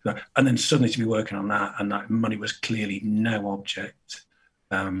thinking, and then suddenly to be working on that, and that money was clearly no object.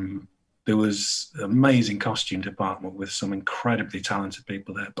 There was an amazing costume department with some incredibly talented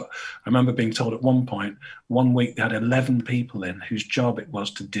people there. But I remember being told at one point, one week they had 11 people in whose job it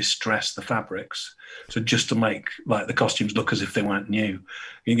was to distress the fabrics. So just to make like the costumes look as if they weren't new.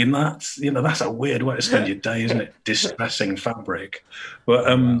 Thinking that's a weird way to spend your day, isn't it? Distressing fabric. But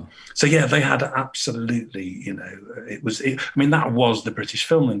wow. So yeah, they had absolutely, you know, I mean, that was the British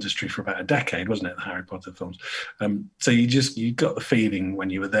film industry for about a decade, wasn't it? The Harry Potter films. So you got the feeling when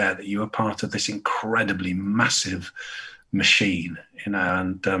you were there that you were part of this incredibly massive machine, you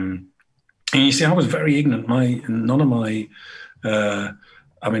know. And you see, I was very ignorant. My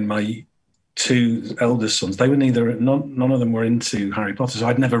two eldest sons, they were none of them were into Harry Potter, so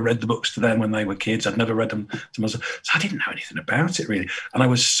I'd never read the books to them when they were kids. I'd never read them to myself, so I didn't know anything about it really. And I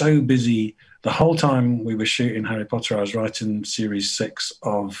was so busy the whole time we were shooting Harry Potter. I was writing series 6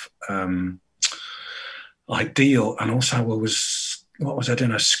 of Ideal, and also I was I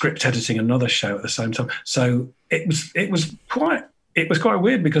doing? A script editing another show at the same time. So it was quite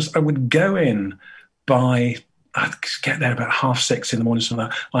weird, because I would go in I'd get there about 6:30 in the morning, something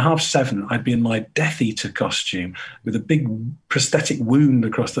like that. By 7:30, I'd be in my Death Eater costume with a big prosthetic wound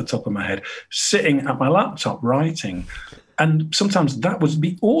across the top of my head, sitting at my laptop writing. And sometimes that would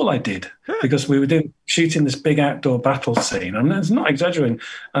be all I did, because we were shooting this big outdoor battle scene. And it's not exaggerating.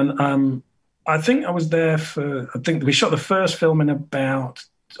 And I think I was there I think we shot the first film in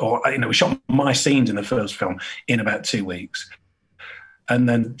we shot my scenes in the first film in about 2 weeks. And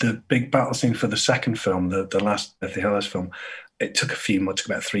then the big battle scene for the second film, the last Deathly Hallows film, it took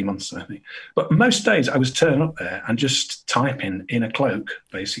about 3 months, I think. But most days I was turning up there and just typing in a cloak,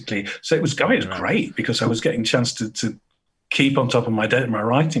 basically. So it was great, because I was getting a chance to keep on top of my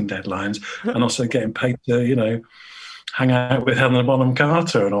writing deadlines, and also getting paid to, you know, hang out with Helena Bonham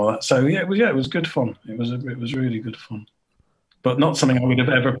Carter and all that. So yeah, it was good fun. It was really good fun. But not something I would have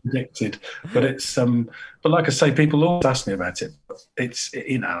ever predicted. But it's but like I say, people always ask me about it. It's,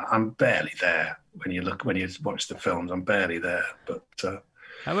 you know, I'm barely there when you watch the films. I'm barely there. But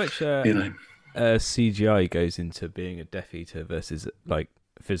how much you know, CGI goes into being a Death Eater versus like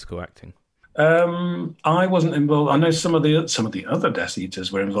physical acting? I wasn't involved. I know some of the other Death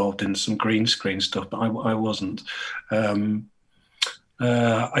Eaters were involved in some green screen stuff, but I wasn't.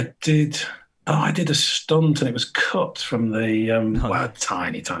 I did. Oh, I did a stunt and it was cut from the Oh, well, no.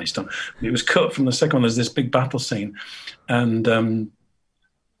 tiny, tiny stunt. It was cut from the second one. There's this big battle scene, and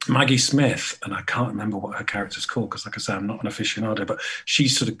Maggie Smith, and I can't remember what her character's called because, like I say, I'm not an aficionado, but she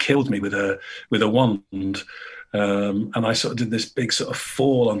sort of killed me with a wand. And I sort of did this big sort of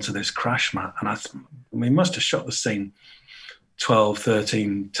fall onto this crash mat, and we must have shot the scene 12,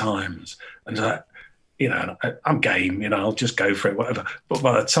 13 times. And I'm game, I'll just go for it, whatever. But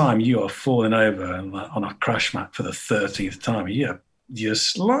by the time you are falling over on a crash mat for the 13th time, you're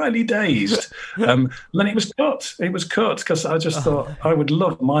slightly dazed. And then it was cut. It was cut because I just thought I would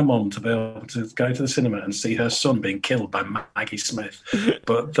love my mom to be able to go to the cinema and see her son being killed by Maggie Smith.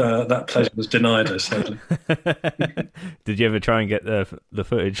 But that pleasure was denied her, sadly. Did you ever try and get the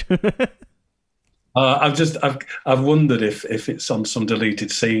footage? I've wondered if it's on some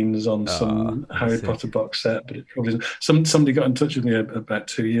deleted scenes on some Harry Potter box set, but it probably isn't. Somebody got in touch with me about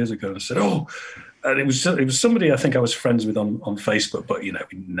 2 years ago and said, "Oh," and it was somebody I think I was friends with on Facebook, but we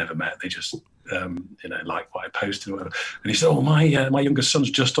never met. They just liked what I posted or whatever. And he said, "Oh, my youngest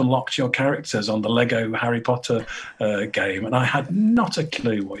son's just unlocked your characters on the Lego Harry Potter game," and I had not a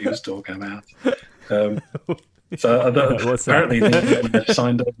clue what he was talking about. So apparently they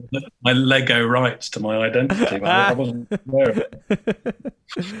signed up my Lego rights to my identity, but I wasn't aware of it.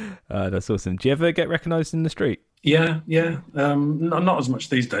 That's awesome. Do you ever get recognised in the street? Yeah. Not as much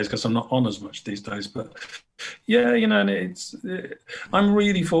these days because I'm not on as much these days, but yeah, and I'm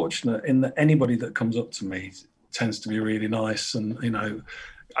really fortunate in that anybody that comes up to me tends to be really nice, and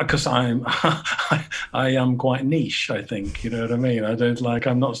because I am quite niche, I think. You know what I mean? I'm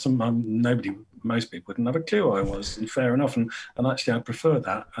nobody. Most people wouldn't have a clue who I was, and fair enough. And actually, I prefer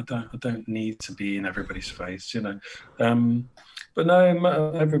that. I don't need to be in everybody's face, But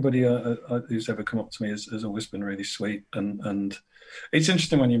no, everybody who's ever come up to me has always been really sweet, and it's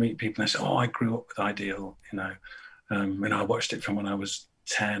interesting when you meet people and they say, "Oh, I grew up with Ideal," I watched it from when I was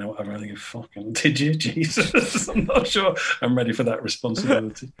 10 or whatever. I think, fucking, did you? Jesus, I'm not sure I'm ready for that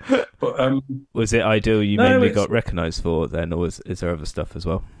responsibility. But was it Ideal you mainly got recognised for then, or is there other stuff as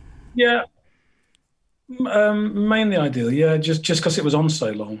well? Yeah. Mainly Ideal, yeah, just because it was on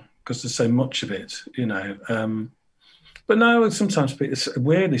so long, because there's so much of it, But no, sometimes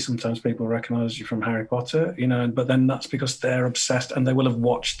people recognise you from Harry Potter, but then that's because they're obsessed and they will have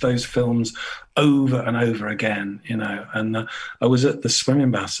watched those films over and over again, And I was at the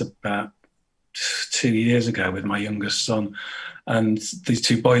swimming baths about 2 years ago with my youngest son, and these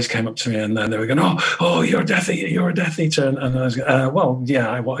two boys came up to me and then they were going, "Oh, you're a Death Eater," and I was, "Well, yeah,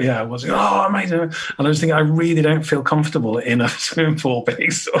 I was." "Oh, amazing!" And I was thinking, I really don't feel comfortable in a swimming pool being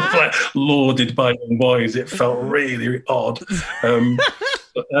sort of like lauded by young boys. It felt really odd. Yeah,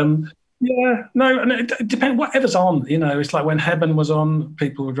 no, and it depends. Whatever's on, it's like when Heaven was on,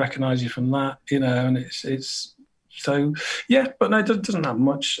 people would recognise you from that, and it's so yeah. But no, it doesn't have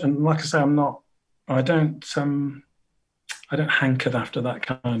much. And like I say, I don't hanker after that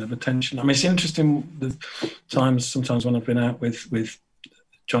kind of attention. I mean, it's interesting the times sometimes when I've been out with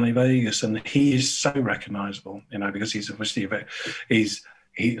Johnny Vegas, and he is so recognisable, because he's obviously he's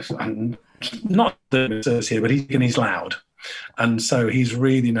not the says here, but he's loud, and so he's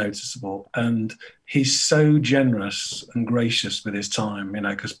really noticeable, and he's so generous and gracious with his time,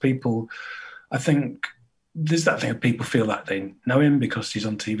 because people, I think. There's that thing of people feel that they know him because he's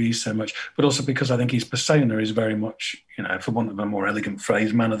on TV so much, but also because I think his persona is very much, for want of a more elegant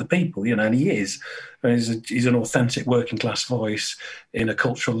phrase, man of the people, and he is. He's an authentic working class voice in a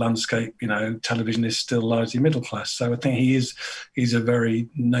cultural landscape. Television is still largely middle class. So I think he's a very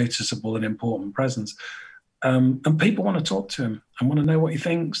noticeable and important presence. And people want to talk to him and want to know what he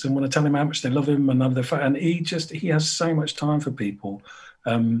thinks and want to tell him how much they love him and he has so much time for people.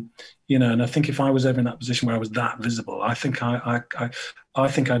 And I think if I was ever in that position where I was that visible, I think I'd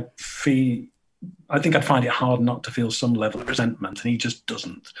find it hard not to feel some level of resentment, and he just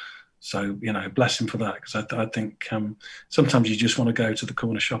doesn't. So, bless him for that, because I think sometimes you just want to go to the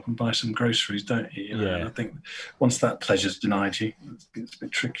corner shop and buy some groceries, don't you? Yeah. And I think once that pleasure's denied you, it's a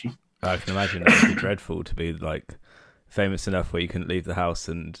bit tricky. I can imagine that would be dreadful to be like famous enough where you couldn't leave the house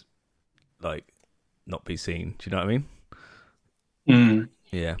and like not be seen. Do you know what I mean?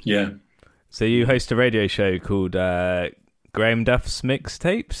 Yeah. So you host a radio show called Graham Duff's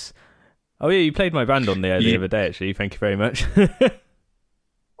Mixtapes. Oh yeah, you played my band on there the other day. Actually, thank you very much.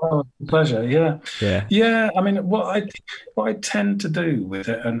 Oh, pleasure. Yeah. Yeah. Yeah. I mean, what I tend to do with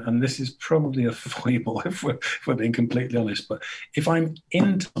it, and this is probably a foible if we're being completely honest, but if I'm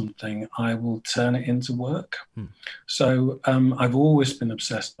into something, I will turn it into work. Hmm. So I've always been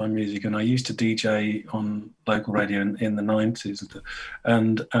obsessed by music, and I used to DJ on local radio in the 90s.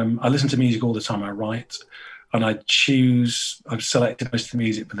 And I listen to music all the time. I write, and I've selected most of the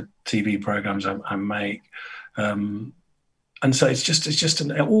music for the TV programs I make. And so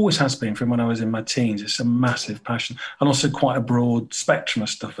it always has been from when I was in my teens. It's a massive passion, and also quite a broad spectrum of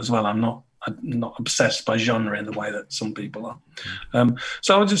stuff as well. I'm not obsessed by genre in the way that some people are.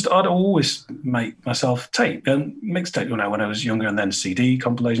 So I'd always make myself tape and mixtape, when I was younger, and then CD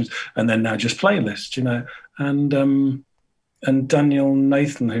compilations, and then now just playlists, and Daniel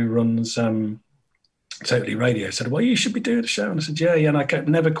Nathan, who runs Totally Radio, said, "Well, you should be doing a show," and I said, "Yeah," and I kept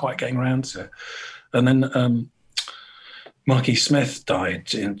never quite getting around to it, and then. Marky Smith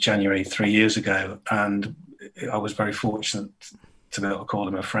died in January 3 years ago, and I was very fortunate to be able to call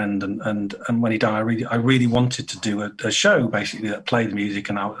him a friend. And when he died, I really wanted to do a show basically that played music,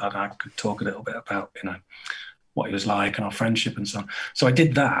 and I could talk a little bit about what he was like and our friendship and so on. So I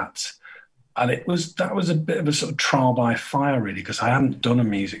did that, and that was a bit of a sort of trial by fire really, because I hadn't done a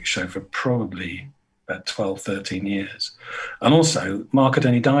music show for probably about 12, 13 years. And also, Mark had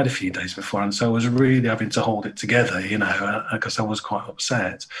only died a few days before, and so I was really having to hold it together, because I was quite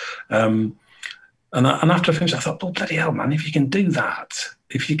upset. And after I finished, I thought, well, bloody hell, man, if you can do that,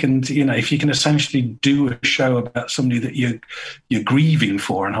 if you can essentially do a show about somebody that you're grieving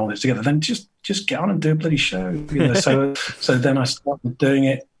for and hold it together, then just get on and do a bloody show. So then I started doing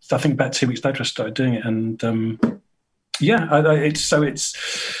it. I think about 2 weeks later, I started doing it, and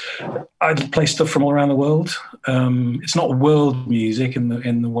I play stuff from all around the world. It's not world music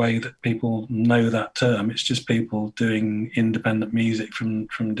in the way that people know that term. It's just people doing independent music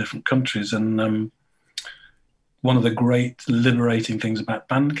from different countries. And one of the great liberating things about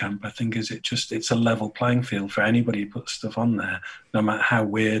Bandcamp, I think, is it's a level playing field for anybody who puts stuff on there, no matter how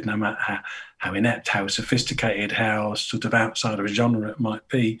weird, no matter how inept, how sophisticated, how sort of outside of a genre it might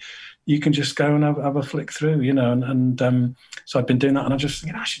be. You can just go and have a flick through, and so I've been doing that, and I just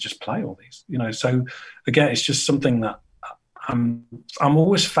think I should just play all these, So again, it's just something that I'm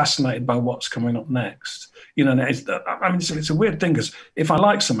always fascinated by what's coming up next, And it's a weird thing, because if I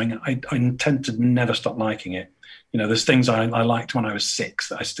like something, I tend to never stop liking it. There's things I liked when I was 6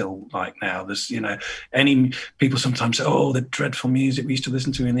 that I still like now. There's, any people sometimes say, "Oh, the dreadful music we used to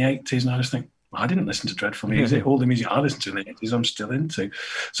listen to in the 80s," and I just think, I didn't listen to dreadful music. All the music I listened to in the 80s, I'm still into.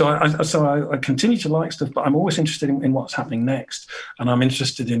 So I continue to like stuff, but I'm always interested in what's happening next. And I'm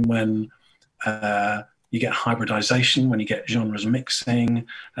interested in when you get hybridization, when you get genres mixing,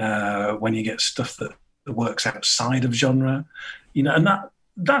 when you get stuff that works outside of genre, and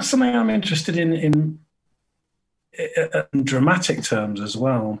that's something I'm interested in dramatic terms as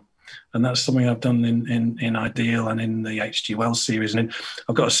well. And that's something I've done in Ideal and in the H.G. Wells series. And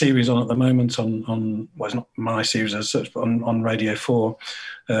I've got a series on at the moment well, it's not my series as such, but on Radio 4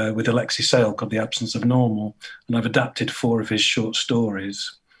 with Alexei Sayle, called The Absence of Normal. And I've adapted 4 of his short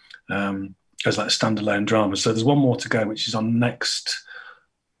stories as like standalone dramas. So there's one more to go, which is on next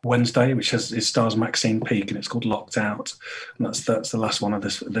Wednesday, which it stars Maxine Peake, and it's called Locked Out, and that's the last one of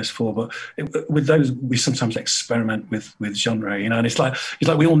this 4. But with those, we sometimes experiment with genre, and it's like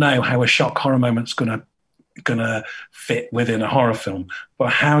we all know how a shock horror moment's gonna fit within a horror film,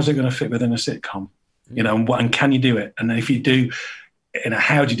 but how's it gonna fit within a sitcom? And can you do it? And then if you do,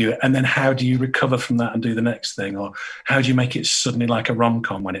 how do you do it? And then how do you recover from that and do the next thing? Or how do you make it suddenly like a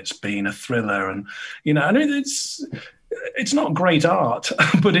rom-com when it's been a thriller? And it's not great art,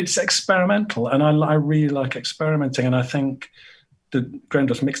 but it's experimental, and I really like experimenting. And I think the Graham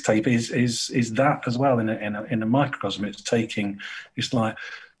Duff mixtape is that as well in a microcosm. It's like,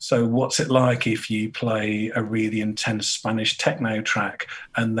 so what's it like if you play a really intense Spanish techno track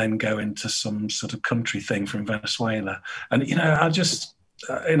and then go into some sort of country thing from Venezuela? And I just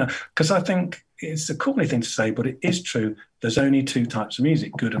because I think it's a corny thing to say, but it is true. There's only 2 types of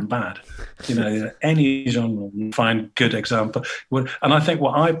music, good and bad. Any genre you find good example. And I think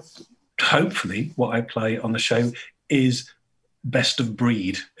what I play on the show is best of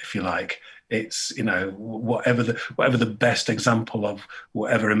breed, if you like. It's whatever the best example of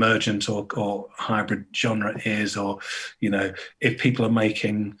whatever emergent or hybrid genre is, or if people are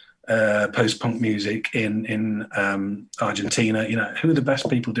making post-punk music in Argentina, who are the best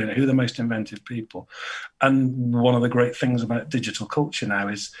people doing it, who are the most inventive people. And one of the great things about digital culture now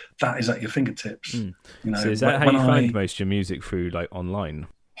is that is at your fingertips. So is that how you find most of your music, through like online?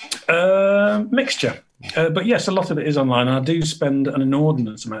 Mixture. But yes, a lot of it is online. I do spend an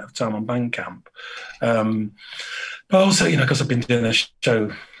inordinate amount of time on Bandcamp. But also, because I've been doing this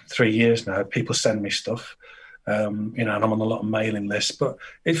show 3 years now, people send me stuff, and I'm on a lot of mailing lists. But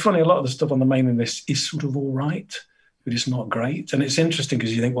it's funny, a lot of the stuff on the mailing list is sort of all right, but it's not great. And it's interesting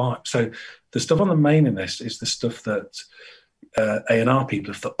because you think, well, so the stuff on the mailing list is the stuff that A&R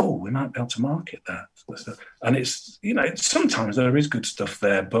people have thought, oh, we might be able to market that. And it's, sometimes there is good stuff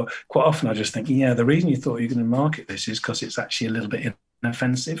there, but quite often I just think, the reason you thought you were going to market this is because it's actually a little bit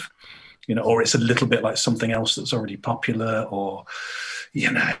inoffensive, or it's a little bit like something else that's already popular, or,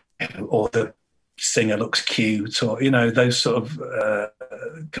 or the singer looks cute, or, those sort of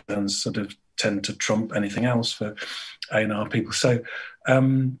concerns sort of tend to trump anything else for A&R people. So,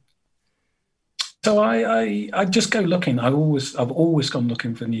 So I just go looking. I've always gone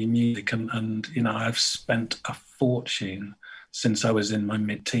looking for new music, and I've spent a fortune since I was in my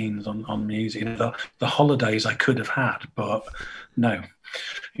mid-teens on music. The holidays I could have had, but no,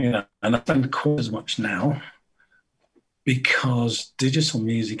 and I spend quite as much now because digital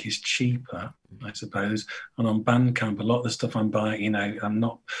music is cheaper, I suppose. And on Bandcamp, a lot of the stuff I'm buying, I'm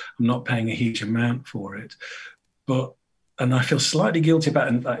not paying a huge amount for it, and I feel slightly guilty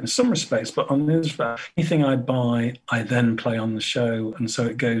about that in some respects, but on the other respect, anything I buy, I then play on the show, and so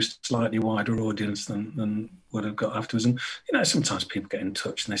it goes to a slightly wider audience than would have got afterwards. And sometimes people get in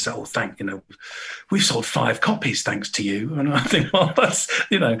touch and they say, "Oh, we've sold 5 copies thanks to you." And I think, well, that's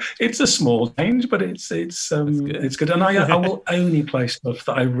it's a small change, but it's good. And I will only play stuff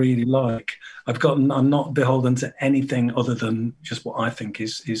that I really like. I'm not beholden to anything other than just what I think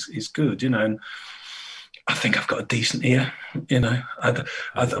is good, And I think I've got a decent ear,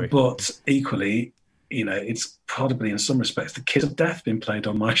 but equally, it's probably in some respects the kiss of death been played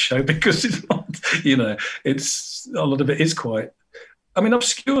on my show because it's not, it's a lot of it is quite. I mean,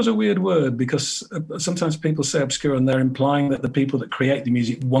 obscure is a weird word because sometimes people say obscure and they're implying that the people that create the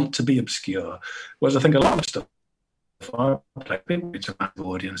music want to be obscure, whereas I think a lot of stuff I play people to an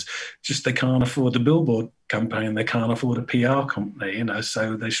audience, just they can't afford the Billboard campaign, they can't afford a PR company,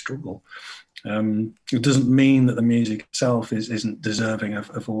 so they struggle. It doesn't mean that the music itself isn't deserving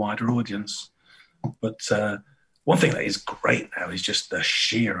of a wider audience. But one thing that is great now is just the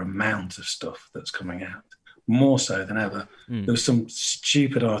sheer amount of stuff that's coming out, more so than ever. There was some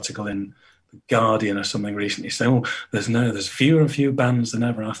stupid article in The Guardian or something recently saying, there's fewer and fewer bands than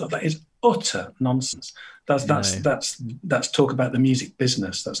ever. And I thought that is utter nonsense. That's talk about the music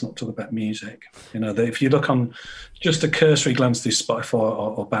business. That's not talk about music. If you look on just a cursory glance through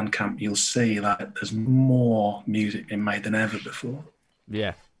Spotify or Bandcamp, you'll see that there's more music being made than ever before.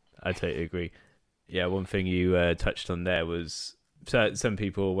 Yeah, I totally agree. Yeah, one thing you touched on there was some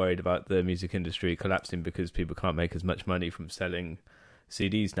people are worried about the music industry collapsing because people can't make as much money from selling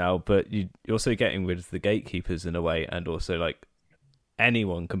CDs now, but you're also getting rid of the gatekeepers in a way, and also like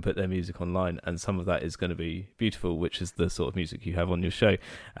anyone can put their music online, and some of that is going to be beautiful, which is the sort of music you have on your show.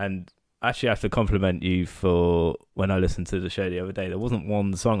 And actually, I have to compliment you for when I listened to the show the other day, there wasn't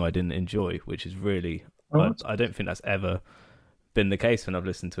one song I didn't enjoy, which is really, I don't think that's ever been the case when I've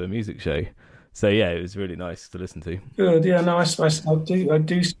listened to a music show. So yeah, it was really nice to listen to. Good, yeah. No, I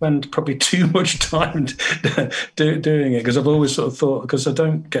do spend probably too much time doing it because I've always sort of thought, because I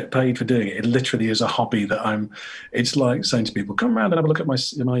don't get paid for doing it. It literally is a hobby that it's like saying to people, "Come around and have a look at my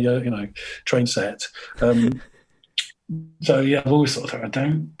train set." So yeah, I've always thought that I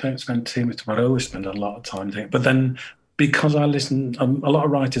don't spend too much time. I always spend a lot of time doing it, but then because I listen, a lot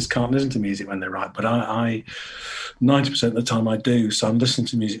of writers can't listen to music when they write, but I 90% of the time I do. So I'm listening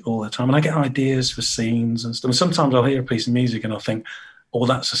to music all the time, and I get ideas for scenes and stuff. And sometimes I'll hear a piece of music and I'll think, "Oh,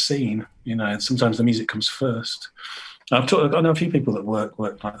 that's a scene." Sometimes the music comes first. I know a few people that work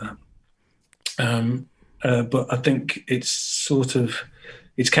like that, but I think it's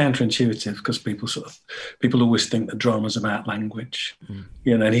counterintuitive because people always think that drama's about language,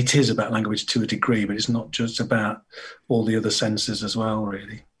 and it is about language to a degree, but it's not just about all the other senses as well,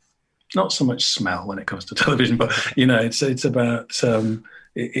 really. Not so much smell when it comes to television, but it's about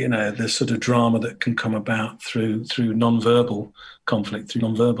the sort of drama that can come about through non-verbal conflict, through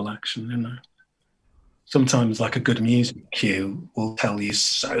non-verbal action. Sometimes, like a good music cue will tell you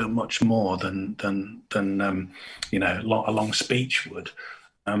so much more than a long speech would.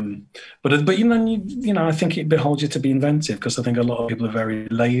 But I think it beholds you to be inventive, because I think a lot of people are very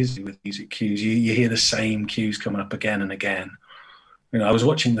lazy with music cues. You hear the same cues coming up again and again. I was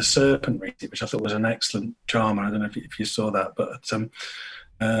watching The Serpent recently, which I thought was an excellent drama. I don't know if you saw that, but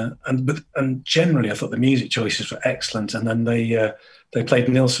and generally, I thought the music choices were excellent. And then they played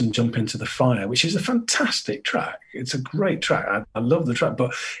Nilsson Jump Into the Fire, which is a fantastic track. It's a great track. I love the track,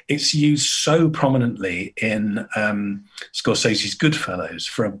 but it's used so prominently in Scorsese's Goodfellas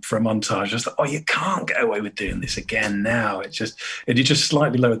for a montage. Just like, oh, you can't get away with doing this again now. It just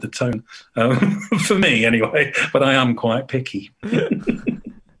slightly lowered the tone for me anyway. But I am quite picky.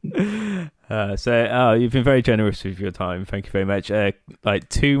 So you've been very generous with your time. Thank you very much. Like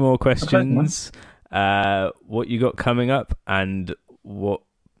 2 more questions. What you got coming up, and what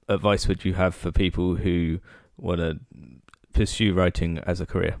advice would you have for people who want to pursue writing as a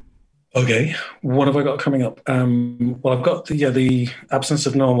career? Okay, what have I got coming up? Well, I've got the Absence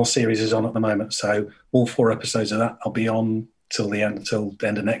of Normal series is on at the moment, so all 4 episodes of that I'll be on till the end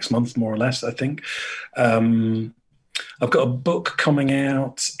of next month, more or less, I think. I've got a book coming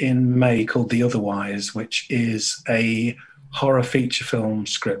out in May called The Otherwise, which is a horror feature film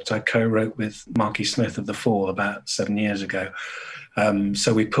script I co-wrote with Marky Smith of The Fall about 7 years ago.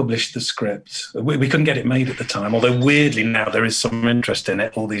 So we published the script. We couldn't get it made at the time, although weirdly now there is some interest in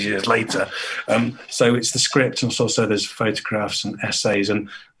it all these years later. So it's the script, and also there's photographs and essays, and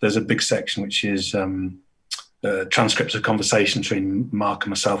there's a big section which is transcripts of conversations between Mark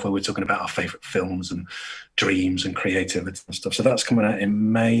and myself, where we're talking about our favourite films and dreams and creativity and stuff. So that's coming out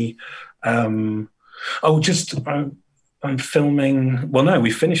in May. I'm filming. Well, no,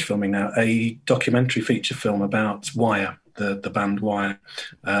 we finished filming now a documentary feature film about Wire, the band Wire,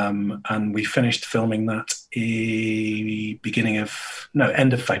 and we finished filming that end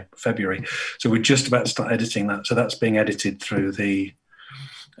of February. So we're just about to start editing that. So that's being edited through this.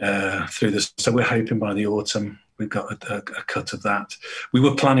 So we're hoping by the autumn we've got a cut of that. We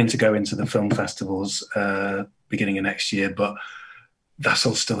were planning to go into the film festivals beginning of next year, but that's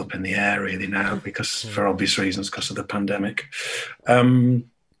all still up in the air really now, because for obvious reasons, because of the pandemic.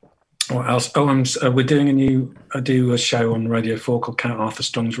 What else? We're doing I do a show on Radio 4 called Count Arthur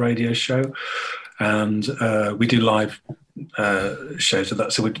Strong's Radio Show, and we do live shows of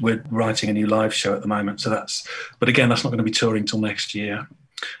that. So we're writing a new live show at the moment. But again, that's not going to be touring till next year.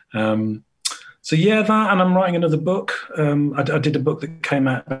 So yeah, that, and I'm writing another book. I did a book that came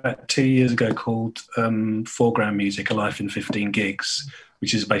out about 2 years ago called Foreground Music, A Life in 15 Gigs,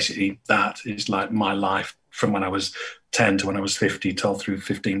 which is basically that. It's like my life from when I was 10 to when I was 50, told through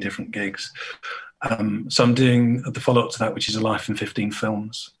 15 different gigs. So I'm doing the follow-up to that, which is A Life in 15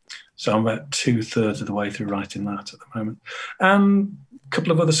 Films. So I'm about 2/3 of the way through writing that at the moment. A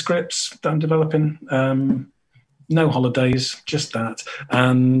couple of other scripts that I'm developing. No holidays, just that.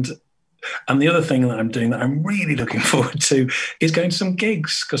 And the other thing that I'm doing that I'm really looking forward to is going to some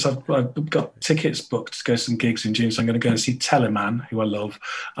gigs, because I've got tickets booked to go to some gigs in June. So I'm going to go and see Teleman, who I love,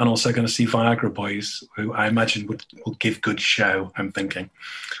 and also going to see Viagra Boys, who I imagine will give good show, I'm thinking.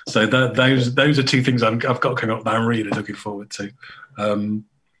 So those are 2 things I've got coming up that I'm really looking forward to. But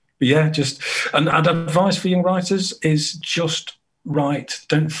yeah, and advice for young writers is just write.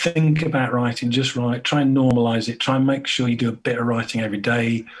 Don't think about writing, just write. Try and normalise it. Try and make sure you do a bit of writing every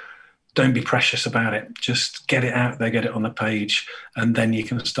day. Don't be precious about it. Just get it out there, get it on the page, and then you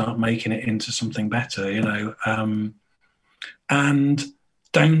can start making it into something better, and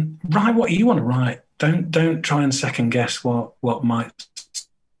don't write what you want to write. Don't try and second guess what might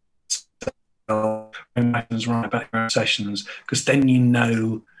right about your own sessions, because then you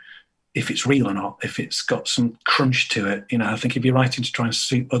know if it's real or not, if it's got some crunch to it. I think if you're writing to try and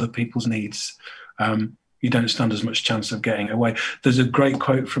suit other people's needs, you don't stand as much chance of getting away. There's a great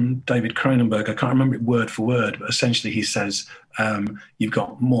quote from David Cronenberg. I can't remember it word for word, but essentially he says, you've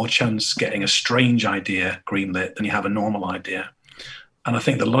got more chance getting a strange idea greenlit than you have a normal idea. And I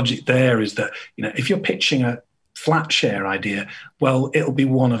think the logic there is that, if you're pitching a flat share idea, well, it'll be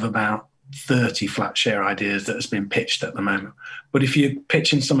one of about 30 flat share ideas that has been pitched at the moment. But if you're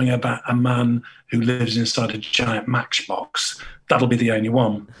pitching something about a man who lives inside a giant matchbox, that'll be the only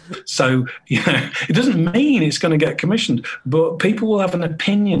one. So, it doesn't mean it's going to get commissioned, but people will have an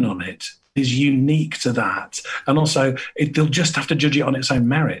opinion on it. Is unique to that, and also they'll just have to judge it on its own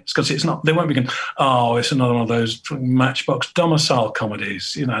merits, because it's not. They won't be going, oh, it's another one of those Matchbox domicile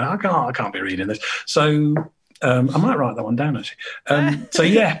comedies. I can't be reading this. So I might write that one down actually. So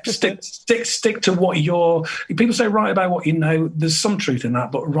yeah, stick to what people say. Write about what you know. There's some truth in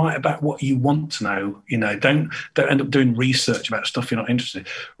that, but write about what you want to know. Don't end up doing research about stuff you're not interested in.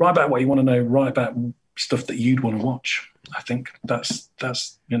 Write about what you want to know. Write about stuff that you'd want to watch. I think that's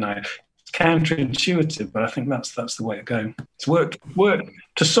counterintuitive, but I think that's the way to go. It's worked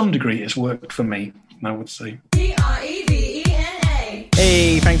to some degree. It's worked for me, I would say. In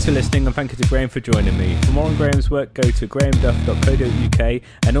Hey, thanks for listening, and thank you to Graham for joining me. For more on Graham's work, go to grahamduff.co.uk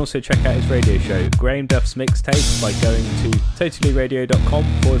and also check out his radio show, Graham Duff's Mixtape, by going to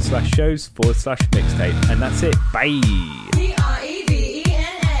totallyradio.com/shows/mixtape. And that's it. Bye.